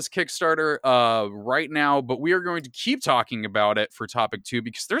check out this Kickstarter right now. But we are going to keep talking about it for topic 2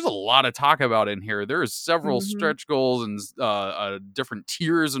 because there's a lot of talk about in here. There's several stretch goals and different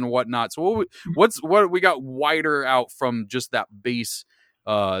tiers and whatnot. So what we got wider out from just that base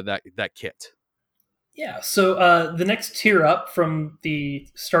that kit? Yeah, so the next tier up from the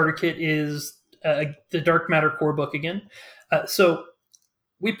starter kit is the Dark Matter core book again. So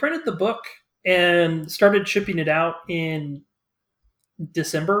we printed the book and started shipping it out in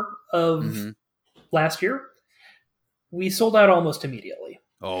December of last year. We sold out almost immediately.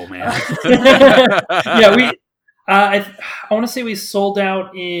 Oh man! Yeah, I want to say we sold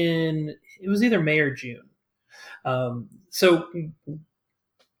out it was either May or June. So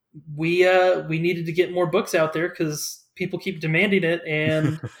we needed to get more books out there because people keep demanding it,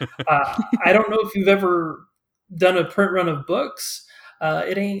 and I don't know if you've ever done a print run of books.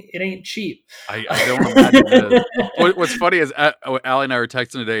 It ain't cheap. I don't imagine. What's funny is Allie and I were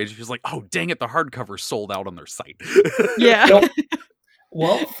texting today, and she was like, "Oh, dang it, the hardcover sold out on their site." Yeah.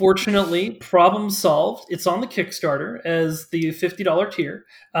 Well, fortunately, problem solved. It's on the Kickstarter as the $50 tier.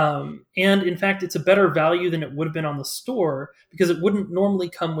 And in fact, it's a better value than it would have been on the store because it wouldn't normally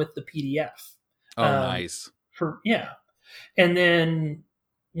come with the PDF. Oh, nice. And then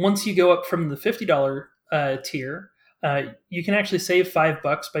once you go up from the $50 tier, you can actually save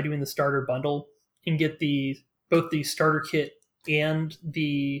 $5 by doing the starter bundle and get both the starter kit and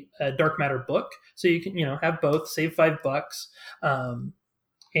the Dark Matter book. So you can, have both, save $5.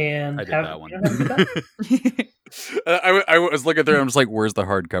 And I did that one. I was looking through. I'm just like, "Where's the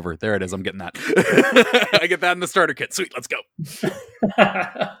hardcover?" There it is. I'm getting that. I get that in the starter kit. Sweet, let's go.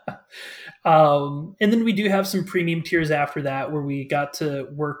 And then we do have some premium tiers after that, where we got to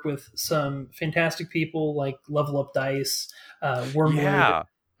work with some fantastic people like Level Up Dice, Wormwood,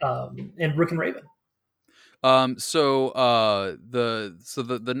 and Rook and Raven. So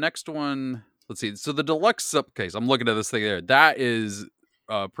the next one. Let's see. So the deluxe case. I'm looking at this thing there. That is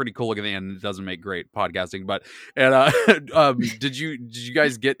pretty cool looking, and it doesn't make great podcasting. But did you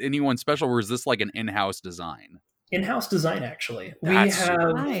guys get anyone special, or is this like an in-house design? In-house design, actually. That's we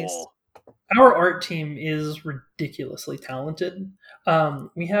have nice. Our art team is ridiculously talented.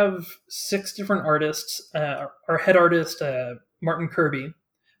 We have 6 different artists. Our head artist, Martin Kirby,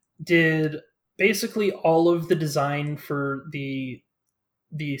 did basically all of the design for the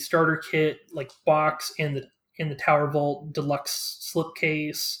starter kit, like box in the Tower Vault deluxe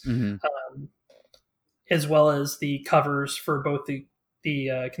slipcase, as well as the covers for both the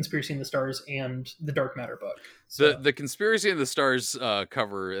Conspiracy in the Stars and the Dark Matter book. So. The Conspiracy in the Stars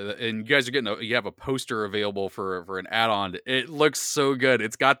cover, and you guys are you have a poster available for an add-on. It looks so good.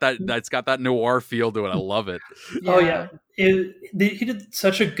 It's got that noir feel to it. I love it. Yeah. Oh yeah, he did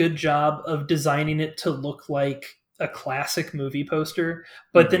such a good job of designing it to look like a classic movie poster,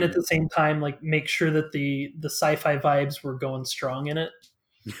 but then at the same time, like, make sure that the sci-fi vibes were going strong in it.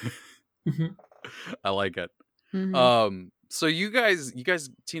 I like it. So you guys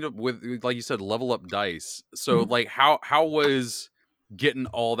teamed up with, like you said, Level Up Dice. So like how was getting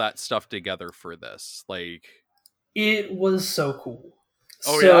all that stuff together for this? Like, it was so cool.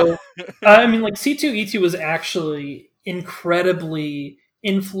 Yeah. I mean, like, C2E2 was actually incredibly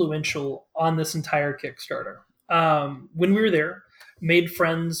influential on this entire Kickstarter. When we were there, made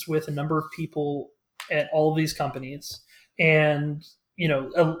friends with a number of people at all of these companies, and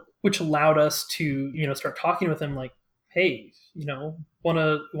which allowed us to start talking with them, like, hey, want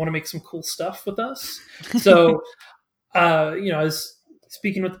to make some cool stuff with us? So, I was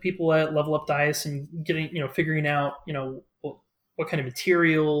speaking with the people at Level Up Dice and getting, figuring out, what kind of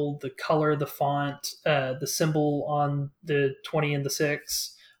material, the color, the font, the symbol on the 20 and the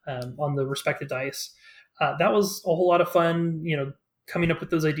 6 on the respective dice. That was a whole lot of fun, coming up with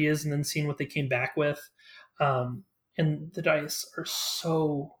those ideas and then seeing what they came back with. And the dice are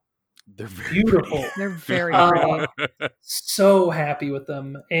so... They're very beautiful. Pretty. They're very pretty. So happy with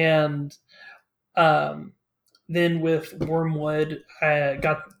them. And then with Wormwood, I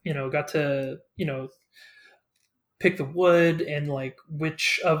got to pick the wood and like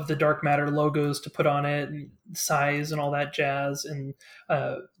which of the Dark Matter logos to put on it and size and all that jazz. And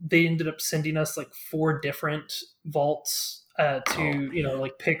they ended up sending us like 4 different vaults to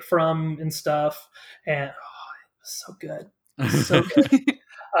like pick from and stuff. And it was so good. So good.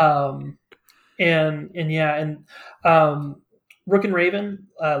 Rook and Raven,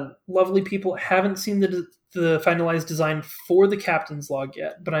 lovely people. Haven't seen the finalized design for the captain's log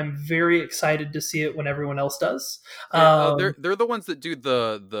yet, but I'm very excited to see it when everyone else does. They're the ones that do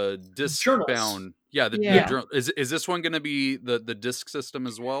the disc journals. Bound. Yeah, the journal. Is this one going to be the disc system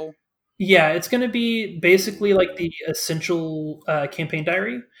as well? Yeah, it's going to be basically like the essential campaign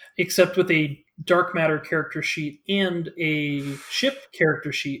diary, except with a Dark Matter character sheet and a ship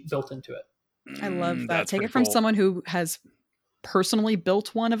character sheet built into it. I love that. Take it from someone who has personally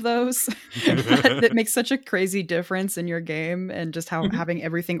built one of those. that makes such a crazy difference in your game, and just how having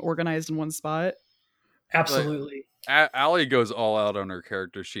everything organized in one spot. Absolutely. Allie goes all out on her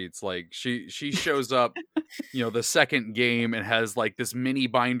character sheets. Like she shows up, the second game and has like this mini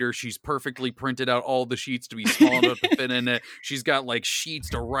binder. She's perfectly printed out all the sheets to be small enough to fit in it. She's got like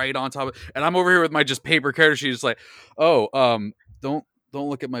sheets to write on top of, and I'm over here with my just paper character sheet. Just like, don't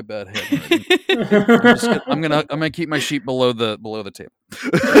look at my bad head. I'm gonna keep my sheet below the table.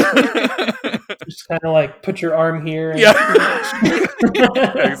 Just kind of like put your arm here.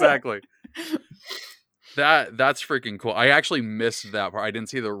 Exactly. That's freaking cool. I actually missed that part. I didn't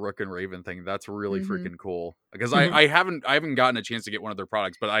see the Rook and Raven thing. That's really freaking cool. Because I haven't gotten a chance to get one of their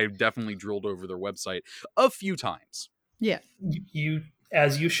products, but I've definitely drooled over their website a few times. Yeah. You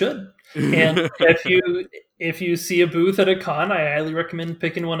as you should. And if you see a booth at a con, I highly recommend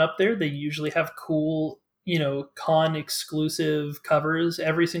picking one up there. They usually have cool, con exclusive covers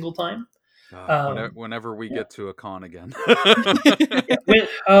every single time. Whenever we get to a con again.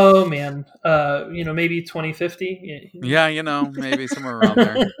 Oh man, maybe 2050. Yeah, maybe somewhere around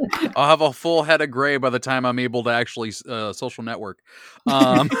there. I'll have a full head of gray by the time I'm able to actually social network.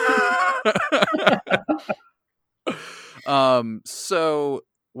 So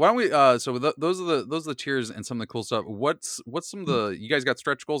why don't we? So those are the tiers and some of the cool stuff. What's some of the, you guys got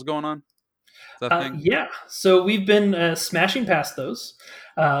stretch goals going on? Yeah, so we've been smashing past those,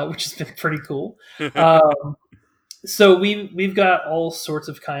 which has been pretty cool. So we've got all sorts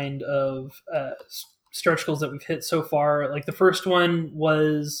of kind of stretch goals that we've hit so far. Like the first one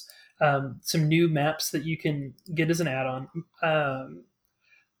was some new maps that you can get as an add-on,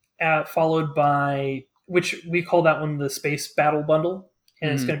 followed by, which we call that one the Space Battle Bundle,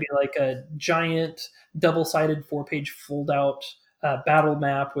 and it's going to be like a giant double-sided 4-page fold-out battle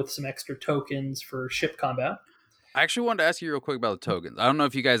map with some extra tokens for ship combat. I actually wanted to ask you real quick about the tokens. I don't know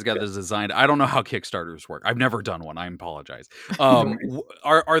if you guys got this designed. I don't know how Kickstarters work. I've never done one. I apologize.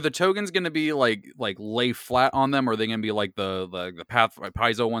 Are the tokens going to be like lay flat on them, or are they going to be like the Path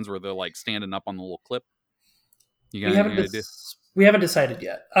Paizo ones where they're like standing up on the little clip? We haven't decided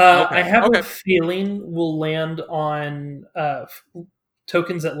yet. Okay. I have a feeling we'll land on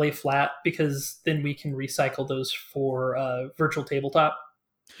tokens that lay flat, because then we can recycle those for virtual tabletop.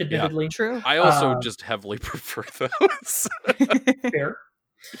 Admittedly, true. I also just heavily prefer those. Fair.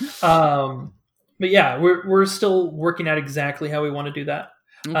 But yeah, we're still working out exactly how we want to do that.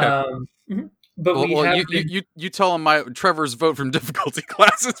 Okay. But you tell them Trevor's vote from difficulty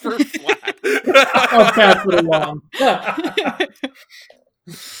classes for flat. I'll pass it along.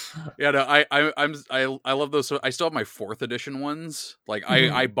 Yeah, no, I love those. So I still have my 4th edition ones. Like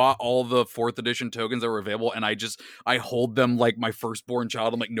I bought all the 4th edition tokens that were available, and I hold them like my firstborn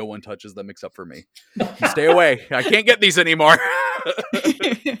child. I'm like, no one touches them except for me. Stay away. I can't get these anymore.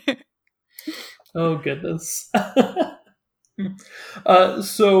 Oh goodness.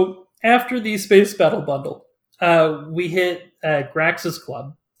 So after the Space Battle Bundle, we hit Grax's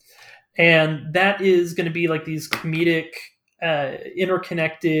Club, and that is going to be like these comedic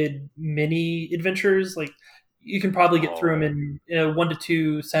interconnected mini adventures. Like you can probably get through them in 1 to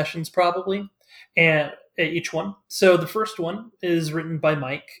 2 sessions probably, and each one. So the first one is written by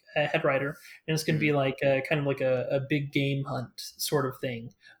Mike, head writer, and it's going to be like kind of like a big game hunt sort of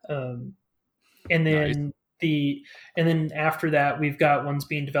thing. And then and then after that, we've got ones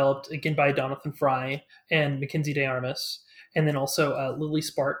being developed again by Donathan Fry and Mackenzie De Armas. And then also Lily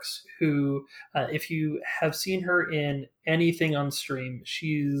Sparks, who, if you have seen her in anything on stream,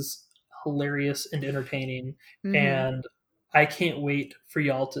 she's hilarious and entertaining. Mm-hmm. And I can't wait for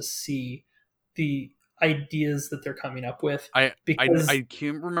y'all to see the ideas that they're coming up with. I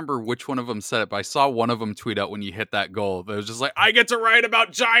can't remember which one of them said it, but I saw one of them tweet out when you hit that goal. It was just like, I get to write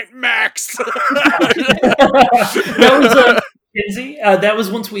about giant mechs. That was Kinsey. That was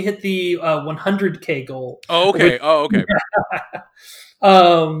once we hit the 100K goal. Oh, okay. Okay.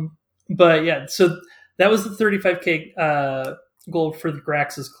 But yeah, so that was the 35K goal for the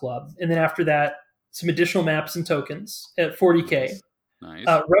Grax's Club. And then after that, some additional maps and tokens at 40K. Nice.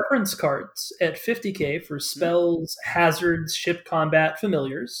 Reference cards at 50K for spells, hazards, ship combat,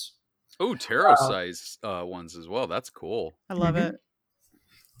 familiars. Oh, tarot size ones as well. That's cool. I love it.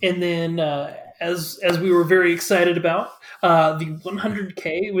 And then, as we were very excited about, the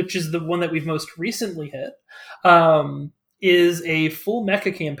 100K, which is the one that we've most recently hit, is a full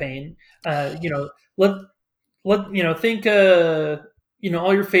mecha campaign. Think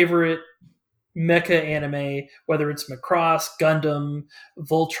all your favorite mecha anime, whether it's Macross, Gundam,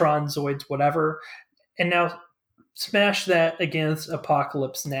 Voltron, Zoids, whatever, and now smash that against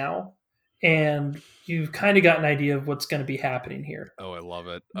Apocalypse Now, and you've kind of got an idea of what's going to be happening here. Oh, I love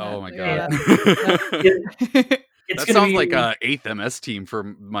it. Oh my god. That sounds like a 8th MS team for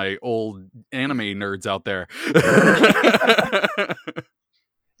my old anime nerds out there.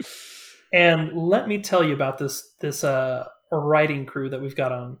 And let me tell you about this writing crew that we've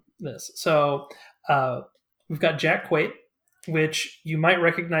got on this. So we've got Jack Quaid, which you might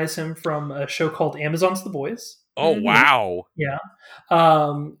recognize him from a show called Amazon's The Boys. Oh, wow. Yeah.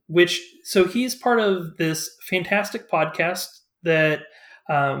 So he's part of this fantastic podcast that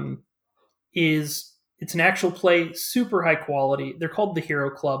it's an actual play, super high quality. They're called The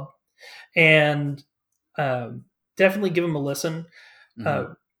Hero Club, and definitely give them a listen.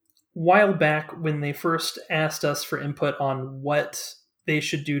 While back when they first asked us for input on what they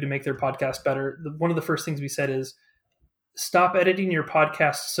should do to make their podcast better, one of the first things we said is, stop editing your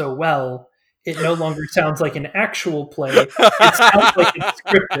podcast so well. It no longer sounds like an actual play. It sounds like it's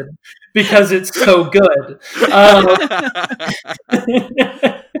scripted because it's so good.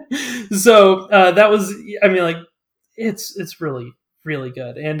 So that was, it's really, really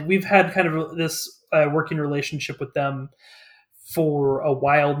good. And we've had kind of this working relationship with them for a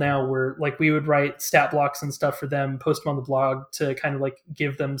while now, where like we would write stat blocks and stuff for them, post them on the blog to kind of like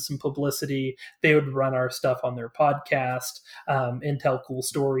give them some publicity. They would run our stuff on their podcast and tell cool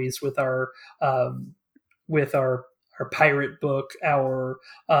stories with our pirate book, our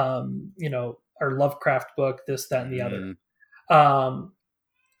Lovecraft book, this, that, and the other.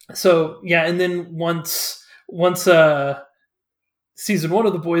 So yeah, and then once season 1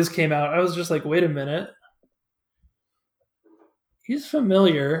 of The Boys came out, I was just like, wait a minute. He's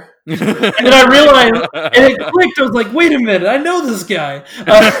familiar. And then I realized, and it clicked. I was like, wait a minute, I know this guy.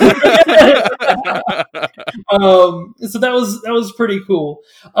 So that was pretty cool.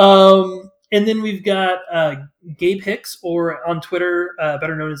 And then we've got Gabe Hicks, or on Twitter,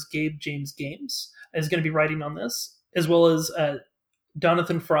 better known as Gabe James Games, is going to be writing on this, as well as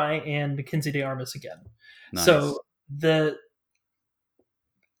Jonathan Fry and Mackenzie Day Armas again. Nice. So the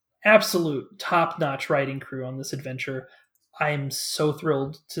absolute top-notch writing crew on this adventure. I am so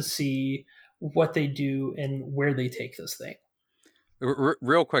thrilled to see what they do and where they take this thing.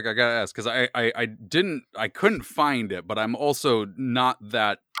 Real quick, I gotta ask, because I couldn't find it, but I'm also not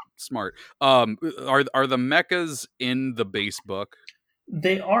that smart. Are the mechas in the base book?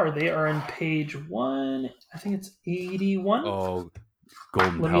 They are in page 1. I think it's 81. Oh,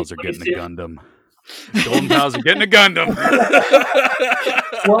 Golden Pals are getting a Gundam. Golden Pals are getting a Gundam.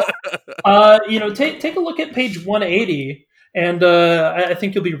 Well, take a look at page 180, and I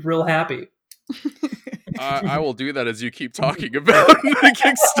think you'll be real happy. I will do that as you keep talking about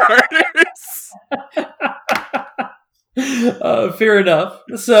the Kickstarters. Fair enough.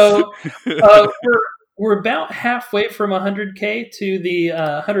 So we're about halfway from 100K to the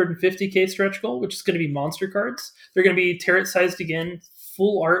 150K stretch goal, which is going to be monster cards. They're going to be Tarot sized again,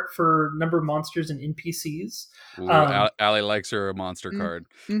 full art for number of monsters and NPCs. Allie likes her a monster card.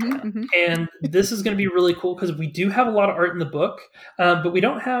 Mm-hmm. And this is going to be really cool because we do have a lot of art in the book, but we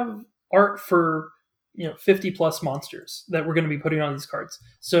don't have art for 50 plus monsters that we're going to be putting on these cards.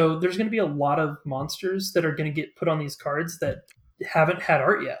 So there's going to be a lot of monsters that are going to get put on these cards that haven't had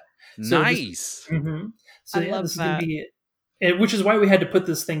art yet. So nice. So I love this is going to be, which is why we had to put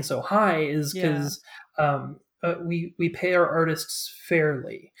this thing so high, is because we pay our artists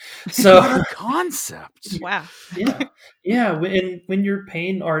fairly. So what a concept. Wow. Yeah. When you're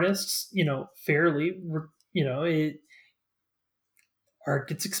paying artists, fairly, art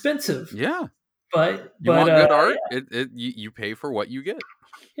gets expensive. Yeah. But you want good art, you pay for what you get.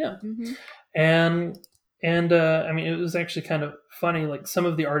 Yeah. Mm-hmm. And I mean, it was actually kind of funny. Like, some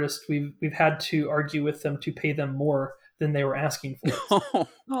of the artists, we've had to argue with them to pay them more than they were asking for.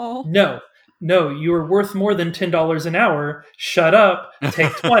 Oh. No, you are worth more than $10 an hour. Shut up.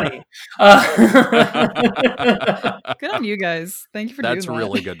 Take 20. Good on you guys. Thank you for doing that. That's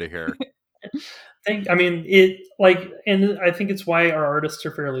really good to hear. And I think it's why our artists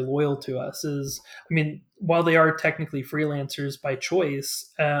are fairly loyal to us. While they are technically freelancers by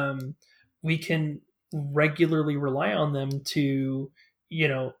choice, we can regularly rely on them to,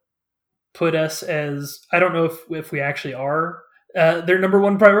 put us as, I don't know if we actually are their number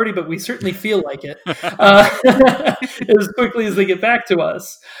one priority, but we certainly feel like it as quickly as they get back to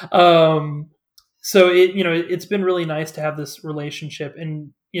us. So it's been really nice to have this relationship,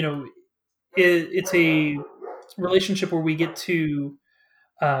 and it's a relationship where we get to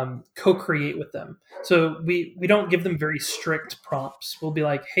co-create with them. So we don't give them very strict prompts. We'll be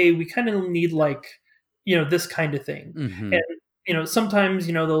like, hey, we kind of need this kind of thing. Mm-hmm. And sometimes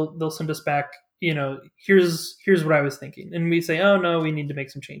they'll send us back, here's what I was thinking, and we say, oh no, we need to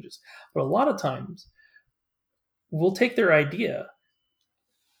make some changes. But a lot of times we'll take their idea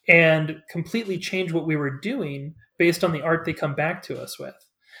and completely change what we were doing based on the art they come back to us with.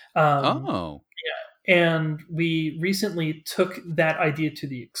 Yeah. And we recently took that idea to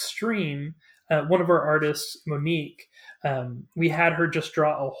the extreme. One of our artists, Monique, we had her just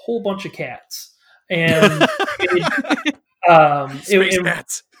draw a whole bunch of cats, and Space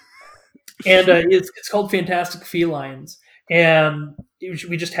cats. And it's called Fantastic Felines, and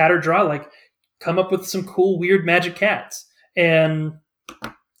we just had her draw, come up with some cool, weird magic cats, and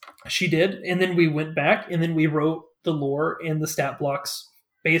she did. And then we went back, and then we wrote the lore and the stat blocks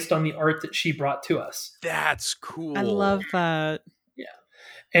based on the art that she brought to us. That's cool. I love that. Yeah,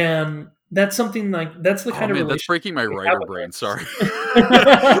 and that's something that's the kind of relationship. That's breaking my writer brain. Sorry.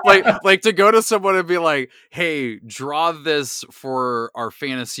 like to go to someone and be like, "Hey, draw this for our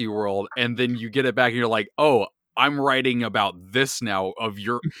fantasy world," and then you get it back and you're like, "Oh, I'm writing about this now." Of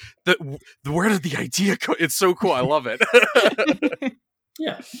your, where did the idea go? It's so cool. I love it.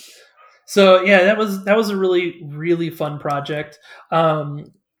 Yeah. So yeah, that was a really, really fun project.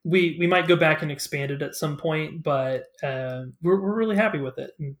 We might go back and expand it at some point, but we're really happy with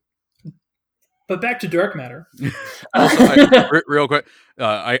it. But back to Dark Matter. Also, real quick,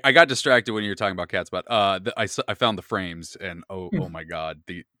 I got distracted when you were talking about cats, but I found the frames, and oh my god,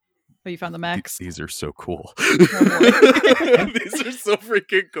 you found the mechs? These are so cool. These are so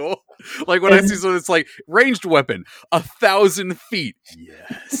freaking cool. Like, when I see something, it's like ranged weapon, 1,000 feet.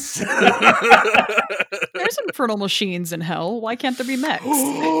 Yes. There's infernal machines in hell. Why can't there be mechs?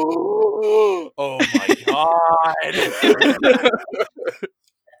 Oh my god.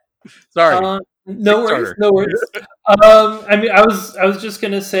 Sorry. No worries. I was just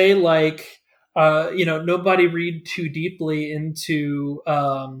gonna say, nobody read too deeply into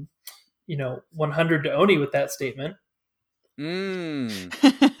 100 to Oni with that statement. What's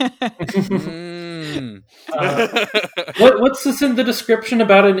this in the description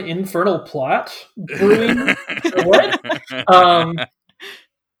about an infernal plot brewing? What?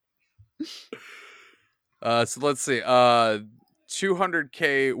 So let's see.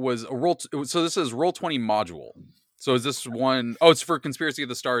 200K was a roll. So this is Roll20 module. So is this one? Oh, it's for Conspiracy of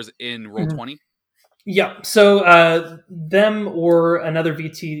the Stars in Roll20. Yeah. So them or another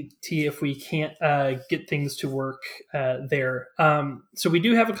VTT if we can't get things to work there. So we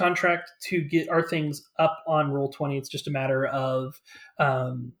do have a contract to get our things up on Roll20. It's just a matter of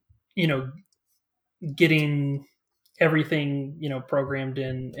getting everything programmed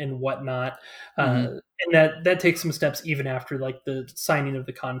in and whatnot. And that takes some steps even after like the signing of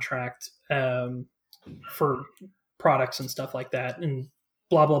the contract for products and stuff like that, and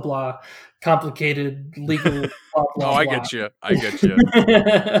blah blah blah, complicated legal blah blah. I get you.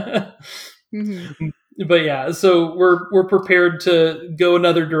 But yeah, so we're prepared to go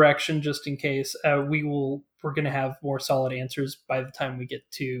another direction just in case. We're going to have more solid answers by the time we get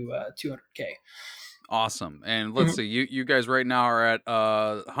to 200K. Awesome. And let's see, you guys right now are at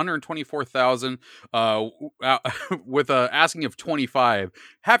 124,000 with asking of 25.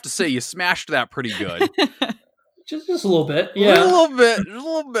 Have to say you smashed that pretty good. just a little bit. Yeah. A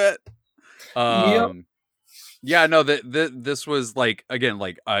little bit. Yep. Yeah, no, this was like, again,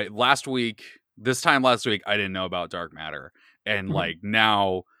 like this time last week I didn't know about Dark Matter, and like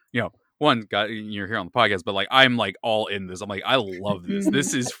now, you're here on the podcast, but like I'm like all in this. I'm like, I love this.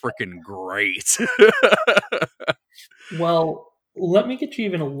 This is freaking great. Well, let me get you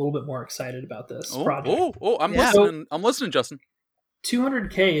even a little bit more excited about this project. I'm listening. I'm listening, Justin.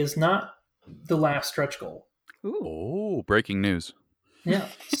 200K is not the last stretch goal. Ooh, breaking news. Yeah.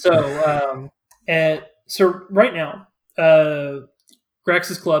 So so right now,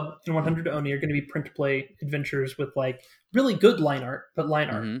 Grax's Club and 100 to Oni are going to be print to play adventures with like really good line art, but line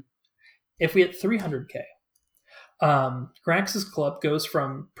art. If we hit 300K, Grax's Club goes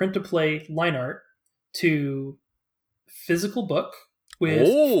from print to play line art to physical book with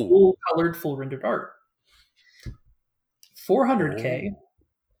full colored, full rendered art. 400K,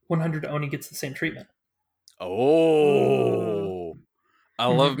 100 to Oni gets the same treatment. I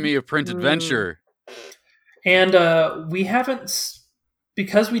love me a print adventure. And we haven't,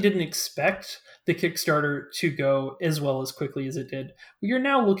 because we didn't expect the Kickstarter to go as well as quickly as it did, we are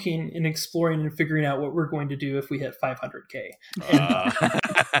now looking and exploring and figuring out what we're going to do if we hit 500K.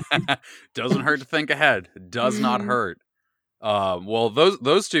 Doesn't hurt to think ahead. Does not hurt. Well,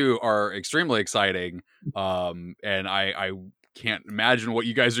 those two are extremely exciting. And I can't imagine what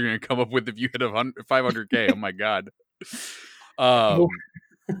you guys are going to come up with if you hit 500K. Oh my God.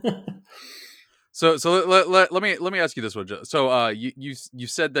 So let me ask you this one. So you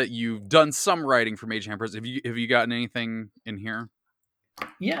said that you've done some writing for Mage Hand Press. Have you gotten anything in here?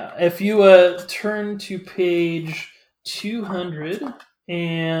 Yeah, if you turn to page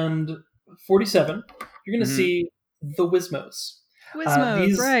 247, you're going to see the Wizmos.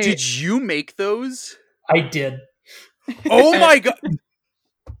 Right? Did you make those? I did. Oh my God.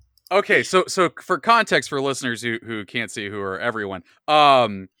 Okay, so for context for listeners who can't see, who are everyone,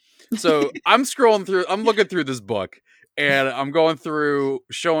 so I'm looking through this book, and I'm going through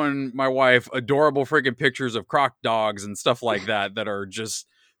showing my wife adorable freaking pictures of croc dogs and stuff like that are just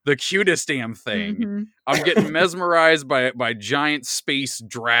the cutest damn thing. I'm getting mesmerized by giant space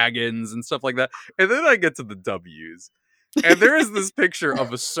dragons and stuff like that. And then I get to the W's, and there is this picture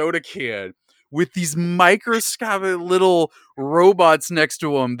of a soda can with these microscopic little robots next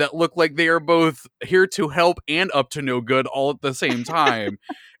to them that look like they are both here to help and up to no good all at the same time.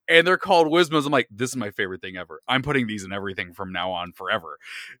 And they're called Wizmos. I'm like, this is my favorite thing ever. I'm putting these in everything from now on forever.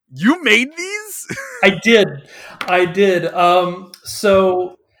 You made these? I did.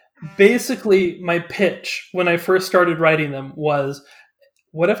 So basically my pitch when I first started writing them was,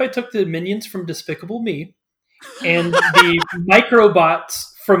 what if I took the minions from Despicable Me and the microbots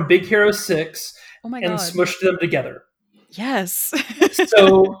from Big Hero 6 and smushed them together? Yes.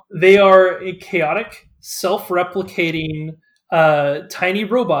 So they are a chaotic, self-replicating tiny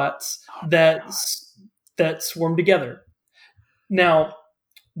robots that swarm together. Now,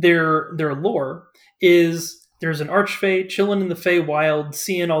 their lore is there's an archfey chilling in the Feywild,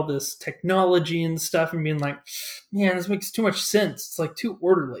 seeing all this technology and stuff, and being like, "Man, this makes too much sense. It's like too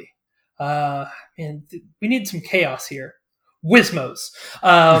orderly. Man, we need some chaos here." Wizmos,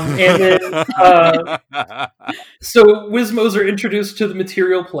 and then so Wizmos are introduced to the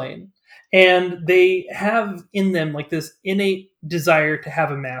material plane. And they have in them like this innate desire to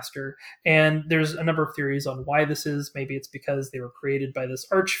have a master. And there's a number of theories on why this is. Maybe it's because they were created by this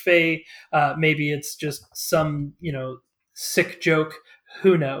archfey. Maybe it's just some, sick joke.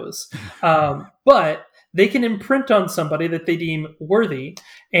 Who knows? But they can imprint on somebody that they deem worthy,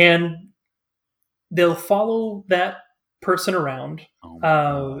 and they'll follow that person around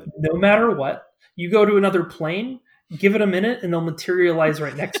no matter what. You go to another plane, give it a minute, and they'll materialize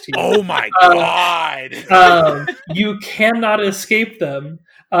right next to you. Oh my God. You cannot escape them.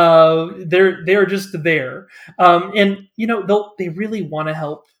 They're just there. And they really want to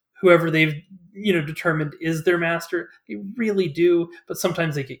help whoever they've determined is their master. They really do, but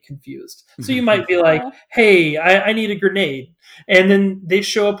sometimes they get confused. So you might be like, hey, I need a grenade. And then they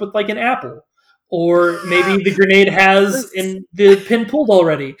show up with like an apple. Or maybe the grenade has the pin pulled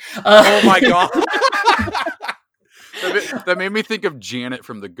already. Oh my God. That made me think of Janet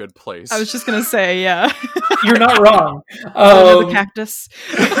from The Good Place. I was just going to say, yeah. You're not wrong. The cactus.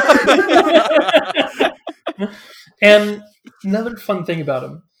 And another fun thing about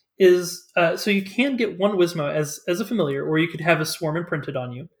them is, so you can get one Wizmo as a familiar, or you could have a swarm imprinted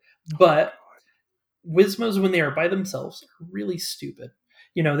on you. But Wizmos, when they are by themselves, are really stupid.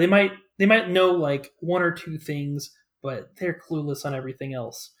 They might know like one or two things, but they're clueless on everything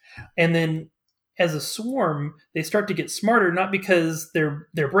else. And then as a swarm, they start to get smarter, not because their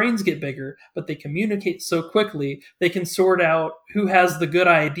brains get bigger, but they communicate so quickly, they can sort out who has the good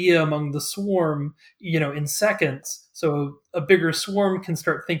idea among the swarm, in seconds. So a bigger swarm can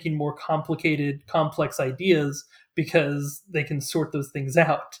start thinking more complicated, complex ideas because they can sort those things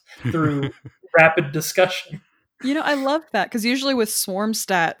out through rapid discussion. I love that, because usually with swarm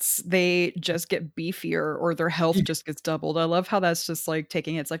stats, they just get beefier or their health just gets doubled. I love how that's just like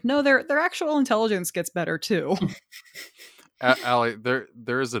taking it. It's like, no, their actual intelligence gets better too. Allie,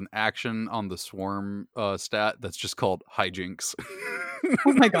 there is an action on the swarm stat that's just called hijinks.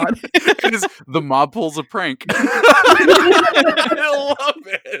 Oh my God. It is the mob pulls a prank. I love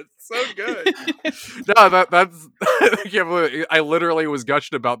it. It's so good. No, that's I can't believe it. I literally was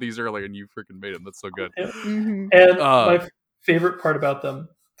gushing about these earlier and you freaking made them. That's so good. Yeah. Mm-hmm. And my favorite part about them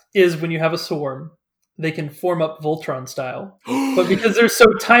is when you have a swarm, they can form up Voltron style. But because they're so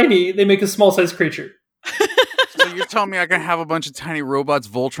tiny, they make a small sized creature. So you're telling me I can have a bunch of tiny robots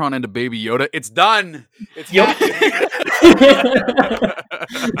Voltron into Baby Yoda? It's done. It's yep.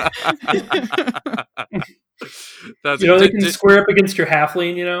 They can square up against your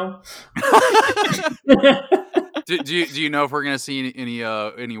halfling. Do you know if we're gonna see any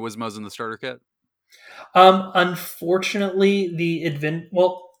Wizmos in the starter kit? Unfortunately,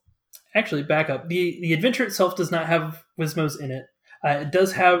 actually, back up. The adventure itself does not have Wizmos in it. It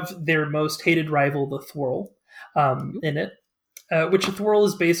does have their most hated rival, the Thwirl, in it, which a Thwirl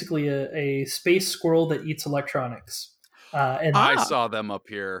is basically a space squirrel that eats electronics. And I saw them up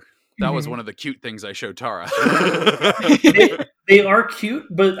here. That was one of the cute things I showed Tara. they are cute,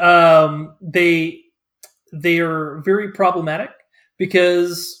 but they are very problematic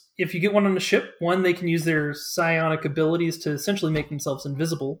because if you get one on a ship, one, they can use their psionic abilities to essentially make themselves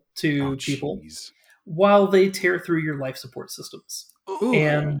invisible to people while they tear through your life support systems. Ooh.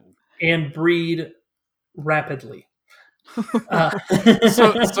 and breed rapidly.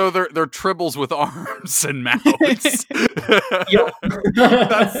 So they're tribbles with arms and mouths. Yep.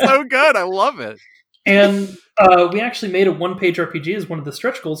 That's so good. I love it. And we actually made a one-page RPG as one of the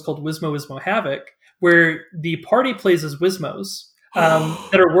stretch goals called Wizmo Havoc, where the party plays as Wizmos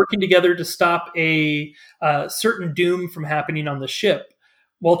that are working together to stop a certain doom from happening on the ship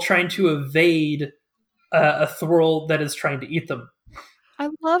while trying to evade a Thwirl that is trying to eat them. I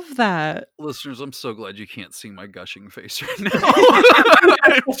love that. Listeners, I'm so glad you can't see my gushing face right now.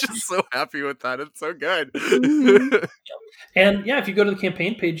 I'm just so happy with that. It's so good. Mm-hmm. And yeah, if you go to the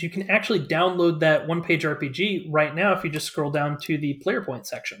campaign page, you can actually download that one-page RPG right now if you just scroll down to the player point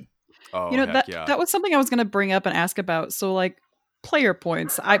section. Oh, that was something I was going to bring up and ask about. So like player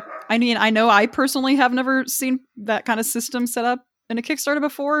points. I mean, I know I personally have never seen that kind of system set up in a Kickstarter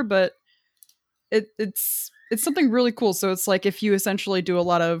before, but it's something really cool. So it's like if you essentially do a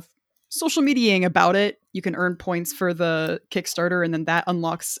lot of social mediaing about it, you can earn points for the Kickstarter, and then that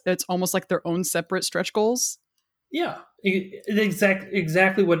unlocks, it's almost like their own separate stretch goals. Yeah,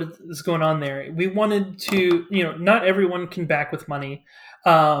 exactly what is going on there. We wanted to, not everyone can back with money.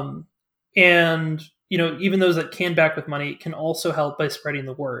 And, even those that can back with money can also help by spreading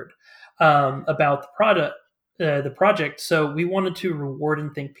the word about the project. So we wanted to reward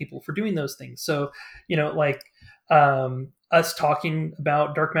and thank people for doing those things. So, us talking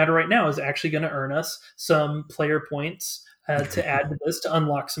about Dark Matter right now is actually going to earn us some player points to add to this to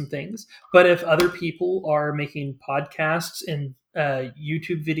unlock some things. But if other people are making podcasts and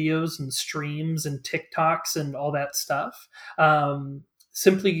YouTube videos and streams and TikToks and all that stuff,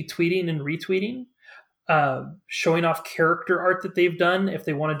 simply tweeting and retweeting, showing off character art that they've done, if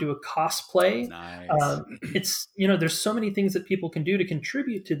they want to do a cosplay, nice. It's, there's so many things that people can do to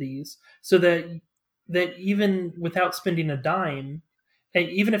contribute to these, so that even without spending a dime, and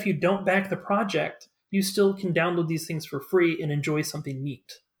even if you don't back the project, you still can download these things for free and enjoy something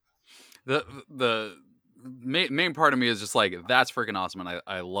neat. The main part of me is just like, that's freaking awesome, and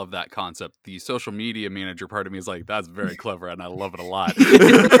I love that concept. The social media manager part of me is like, that's very clever, and I love it a lot.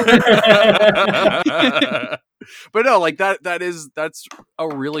 But no, like that's a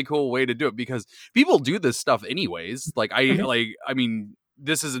really cool way to do it, because people do this stuff anyways. Like I mean,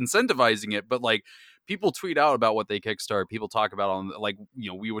 this is incentivizing it, but like, people tweet out about what they kickstart. People talk about on, like,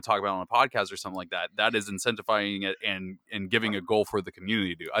 we would talk about on a podcast or something like that. That is incentivizing it and giving a goal for the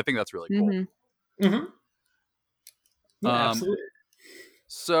community to do. I think that's really cool. Mm-hmm. Mm-hmm. Yeah, absolutely.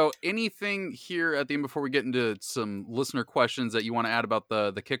 So anything here at the end before we get into some listener questions that you want to add about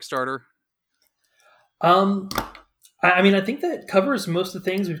the Kickstarter? I mean, I think that covers most of the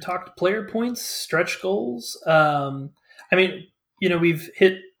things. We've talked player points, stretch goals. I mean, we've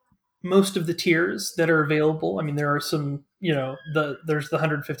hit most of the tiers that are available. I mean, there are some, there's the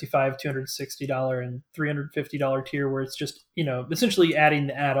 $155, $260, and $350 tier where it's just, essentially adding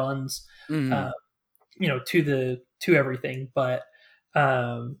the add-ons, to everything. But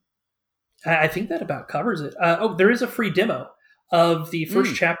I think that about covers it. There is a free demo of the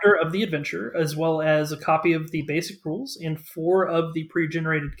first chapter of the adventure, as well as a copy of the basic rules and 4 of the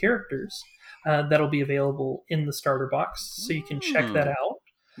pre-generated characters that'll be available in the starter box, so you can check that out.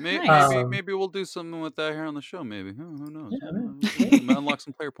 Maybe we'll do something with that here on the show. Maybe who knows? Yeah, unlock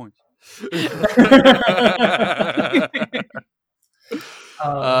some player points.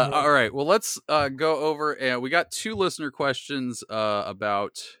 All right. Well, let's go over. And we got 2 listener questions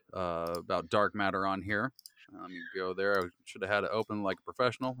about dark matter on here. Go there. I should have had it open like a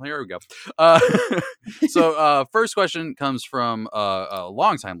professional. Here we go. So first question comes from a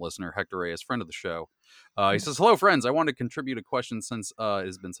longtime listener, Hector Reyes, friend of the show. He says, "Hello, friends. I want to contribute a question since it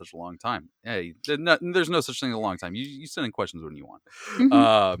has been such a long time." Hey, there's no such thing as a long time. You send in questions when you want.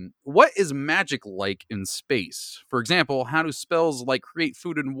 Mm-hmm. What is magic like in space? For example, how do spells like create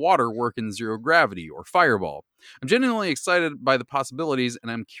food and water work in zero gravity or fireball? I'm genuinely excited by the possibilities, and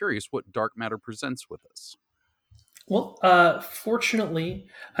I'm curious what dark matter presents with us. Well, fortunately,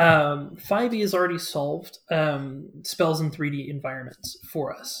 5e has already solved spells in 3D environments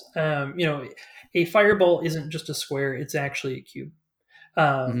for us. A fireball isn't just a square; it's actually a cube.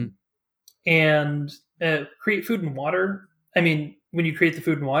 And create food and water. I mean, when you create the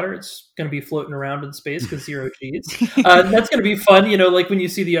food and water, it's going to be floating around in space because 0 G's. That's going to be fun. Like when you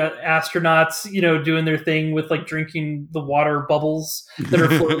see the astronauts, doing their thing with like drinking the water bubbles that are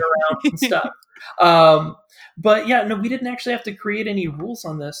floating around and stuff. But yeah, no, we didn't actually have to create any rules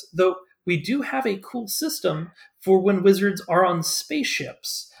on this, though we do have a cool system for when wizards are on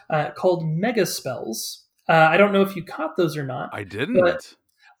spaceships called mega spells. I don't know if you caught those or not. I didn't. But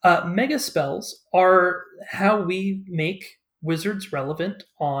mega spells are how we make wizards relevant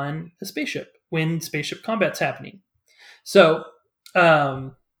on a spaceship when spaceship combat's happening. So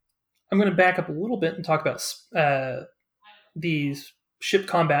I'm going to back up a little bit and talk about the ship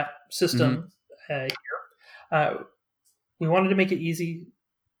combat system here. We wanted to make it easy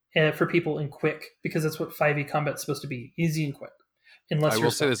for people and quick, because that's what 5e combat's supposed to be, easy and quick. Unless I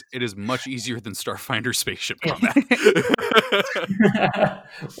will say this, it is much easier than Starfinder spaceship combat.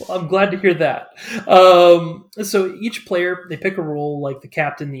 Well, I'm glad to hear that. So each player, they pick a role, like the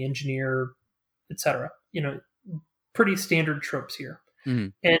captain, the engineer, etc. Pretty standard tropes here.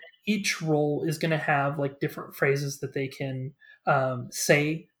 And each role is going to have like different phrases that they can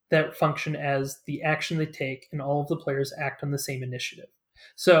say that function as the action they take, and all of the players act on the same initiative.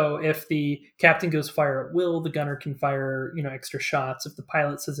 So if the captain goes fire at will, the gunner can fire, extra shots. If the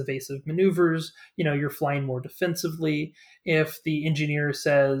pilot says evasive maneuvers, you're flying more defensively. If the engineer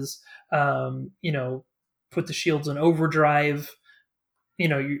says, put the shields in overdrive,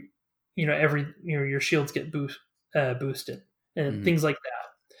 your shields get boosted and things like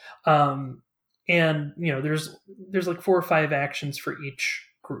that. And there's like 4 or 5 actions for each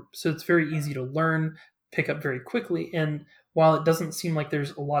group, so it's very easy to learn, pick up very quickly. And while it doesn't seem like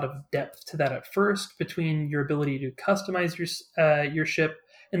there's a lot of depth to that at first, between your ability to customize your ship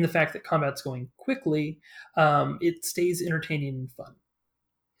and the fact that combat's going quickly, it stays entertaining and fun.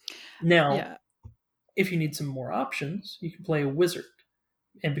 Now, if you need some more options, you can play a wizard,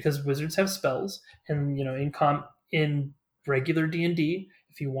 and because wizards have spells, and in regular D&D.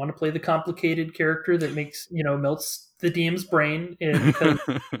 If you want to play the complicated character that makes, melts the DM's brain, because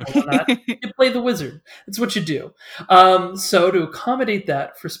why not, you play the wizard. That's what you do. So to accommodate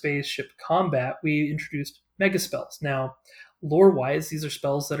that for spaceship combat, we introduced mega spells. Now, lore-wise, these are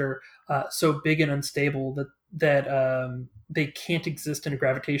spells that are so big and unstable that they can't exist in a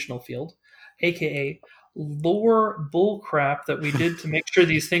gravitational field, aka lore bullcrap that we did to make sure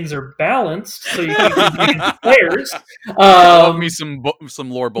these things are balanced so you can against players. Love me some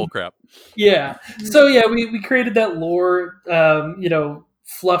lore bullcrap. Yeah. So yeah, we created that lore,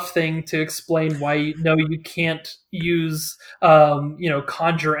 fluff thing to explain why you can't use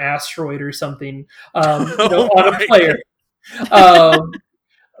conjure asteroid or something on a player.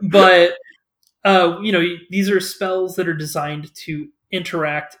 But these are spells that are designed to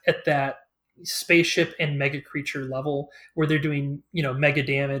interact at that spaceship and mega creature level where they're doing mega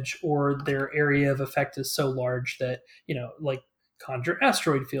damage, or their area of effect is so large that like conjure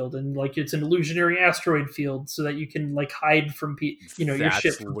asteroid field, and like it's an illusionary asteroid field so that you can like hide from your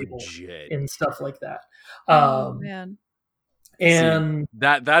ship from people and stuff like that. Man. And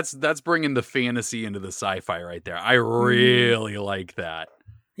see, that's bringing the fantasy into the sci-fi right there. I really like that.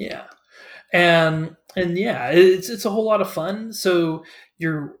 Yeah. And yeah, it's a whole lot of fun. So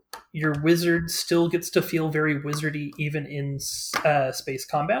your wizard still gets to feel very wizardy even in space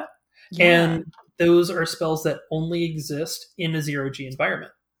combat. Yeah. And those are spells that only exist in a zero-G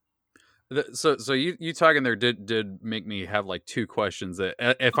environment. So you talking there did make me have like two questions. That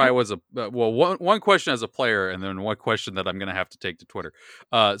if I was one question as a player, and then one question that I'm gonna have to take to Twitter.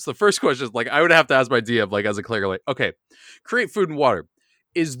 So the first question is like, I would have to ask my DM, like, as a player, like, okay, create food and water.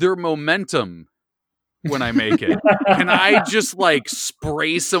 Is there momentum when I make it? Can I just like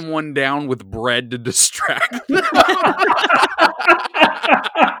spray someone down with bread to distract them?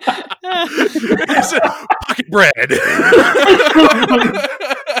 Pocket bread.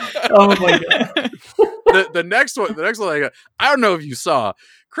 Oh my god. The next one I don't know if you saw,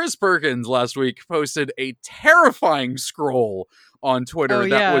 Chris Perkins last week posted a terrifying scroll on Twitter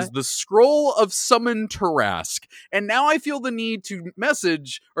that was the scroll of Summon Tarrasque. And now I feel the need to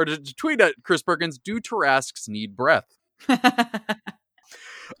message or to tweet at Chris Perkins, do Tarrasques need breath?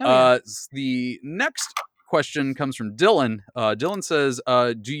 The next question comes from Dylan. Dylan says,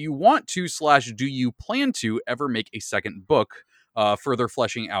 do you want to / do you plan to ever make a second book further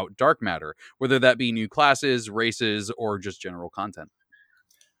fleshing out dark matter, whether that be new classes, races, or just general content?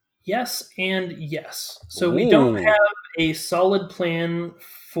 Yes and yes. So we don't have a solid plan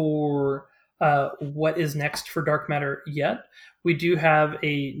for what is next for dark matter yet. We do have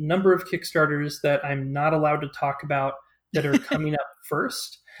a number of Kickstarters that I'm not allowed to talk about that are coming up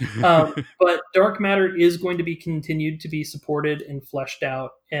first. But dark matter is going to be continued to be supported and fleshed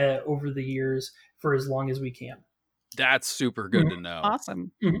out over the years for as long as we can. That's super good to know.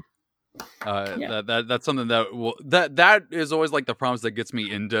 Awesome. That's something that is always like the promise that gets me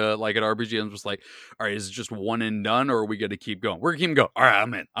into like an RPG. I'm just like, all right, is it just one and done, or are we going to keep going? We're going to keep going. All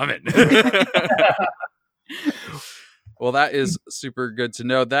right, I'm in. Well, that is super good to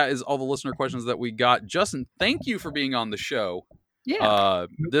know. That is all the listener questions that we got. Justin, thank you for being on the show. Yeah,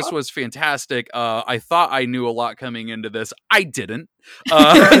 this was fantastic. I thought I knew a lot coming into this. I didn't.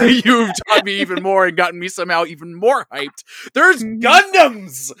 You've taught me even more and gotten me somehow even more hyped. There's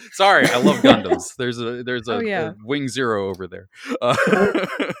Gundams. Sorry, I love Gundams. There's a Wing Zero over there.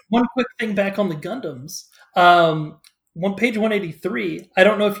 One quick thing back on the Gundams. Page 183. I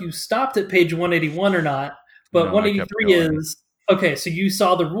don't know if you stopped at page 181 or not, but 183 is okay. So you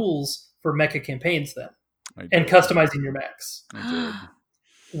saw the rules for mecha campaigns then. And customizing your mechs. I did.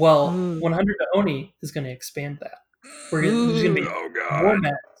 Well, 100 to Oni is going to expand that. There's going to be more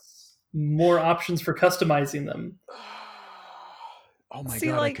mechs, more options for customizing them. Oh my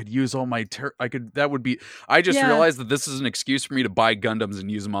god! I could use all my. That would be. I just realized that this is an excuse for me to buy Gundams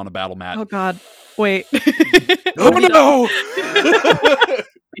and use them on a battle mat. Oh god! Wait. Oh no!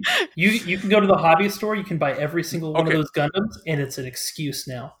 You can go to the hobby store. You can buy every single one of those Gundams, and it's an excuse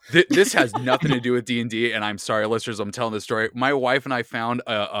now. This has nothing to do with D&D, and I'm sorry, listeners, I'm telling this story. My wife and I found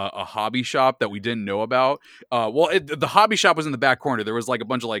a hobby shop that we didn't know about. The hobby shop was in the back corner. There was like a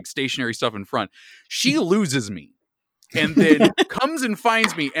bunch of like stationary stuff in front. She loses me. And then comes and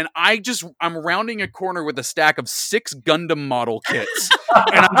finds me, and I'm rounding a corner with a stack of 6 Gundam model kits.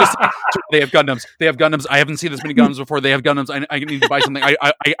 And I'm just, they have Gundams. I haven't seen this many Gundams before. They have Gundams. I need to buy something.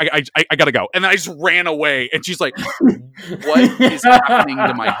 I gotta go. And then I just ran away. And she's like, what is happening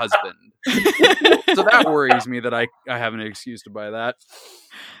to my husband? So that worries me that I have an excuse to buy that.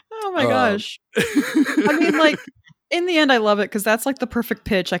 Oh my gosh. I mean, like, in the end, I love it because that's like the perfect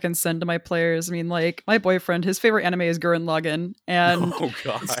pitch I can send to my players. I mean, like my boyfriend, his favorite anime is Gurren Lagann, and oh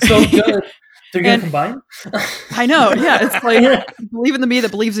god, it's so good. They're gonna combine. I know, yeah. It's like believe in the me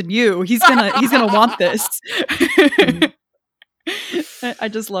that believes in you. He's gonna want this. I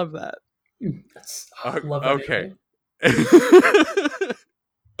just love that. I love that. Okay.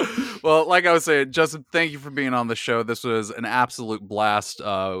 Well, like I was saying, Justin, thank you for being on the show. This was an absolute blast.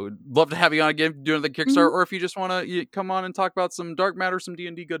 Love to have you on again doing the Kickstarter, or if you just want to come on and talk about some Dark Matter, some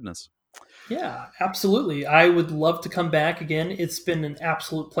D&D goodness. Yeah, absolutely. I would love to come back again. It's been an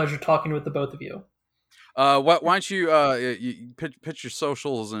absolute pleasure talking with the both of you. Why don't you pitch your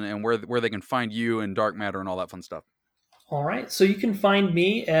socials and where they can find you and Dark Matter and all that fun stuff. All right, so you can find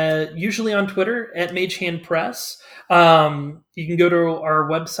me usually on Twitter at MageHandPress. You can go to our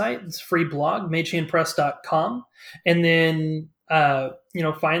website; it's a free blog, MageHandPress.com, and then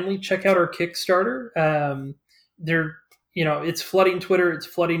finally check out our Kickstarter. It's flooding Twitter, it's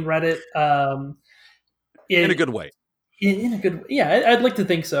flooding Reddit. In a good way. In a good way, yeah. I'd like to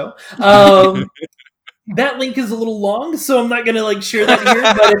think so. That link is a little long, so I'm not going to share that here.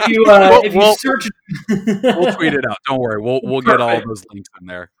 But if you search, we'll tweet it out. Don't worry, we'll get all those links in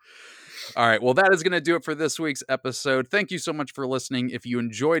there. All right, well, that is going to do it for this week's episode. Thank you so much for listening. If you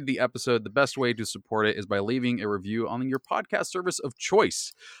enjoyed the episode, the best way to support it is by leaving a review on your podcast service of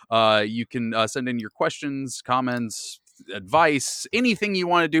choice. You can send in your questions, comments, advice, anything you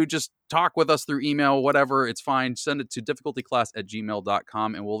want to do. Just talk with us through email, whatever, it's fine. Send it to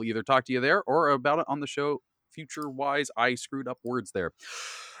difficultyclass@gmail.com and we'll either talk to you there or about it on the show future wise. I screwed up words there.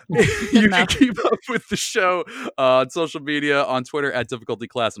 You can keep up with the show on social media, on Twitter at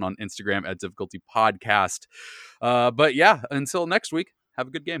difficultyclass and on Instagram at difficultypodcast. But yeah, until next week, have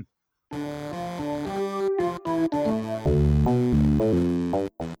a good game.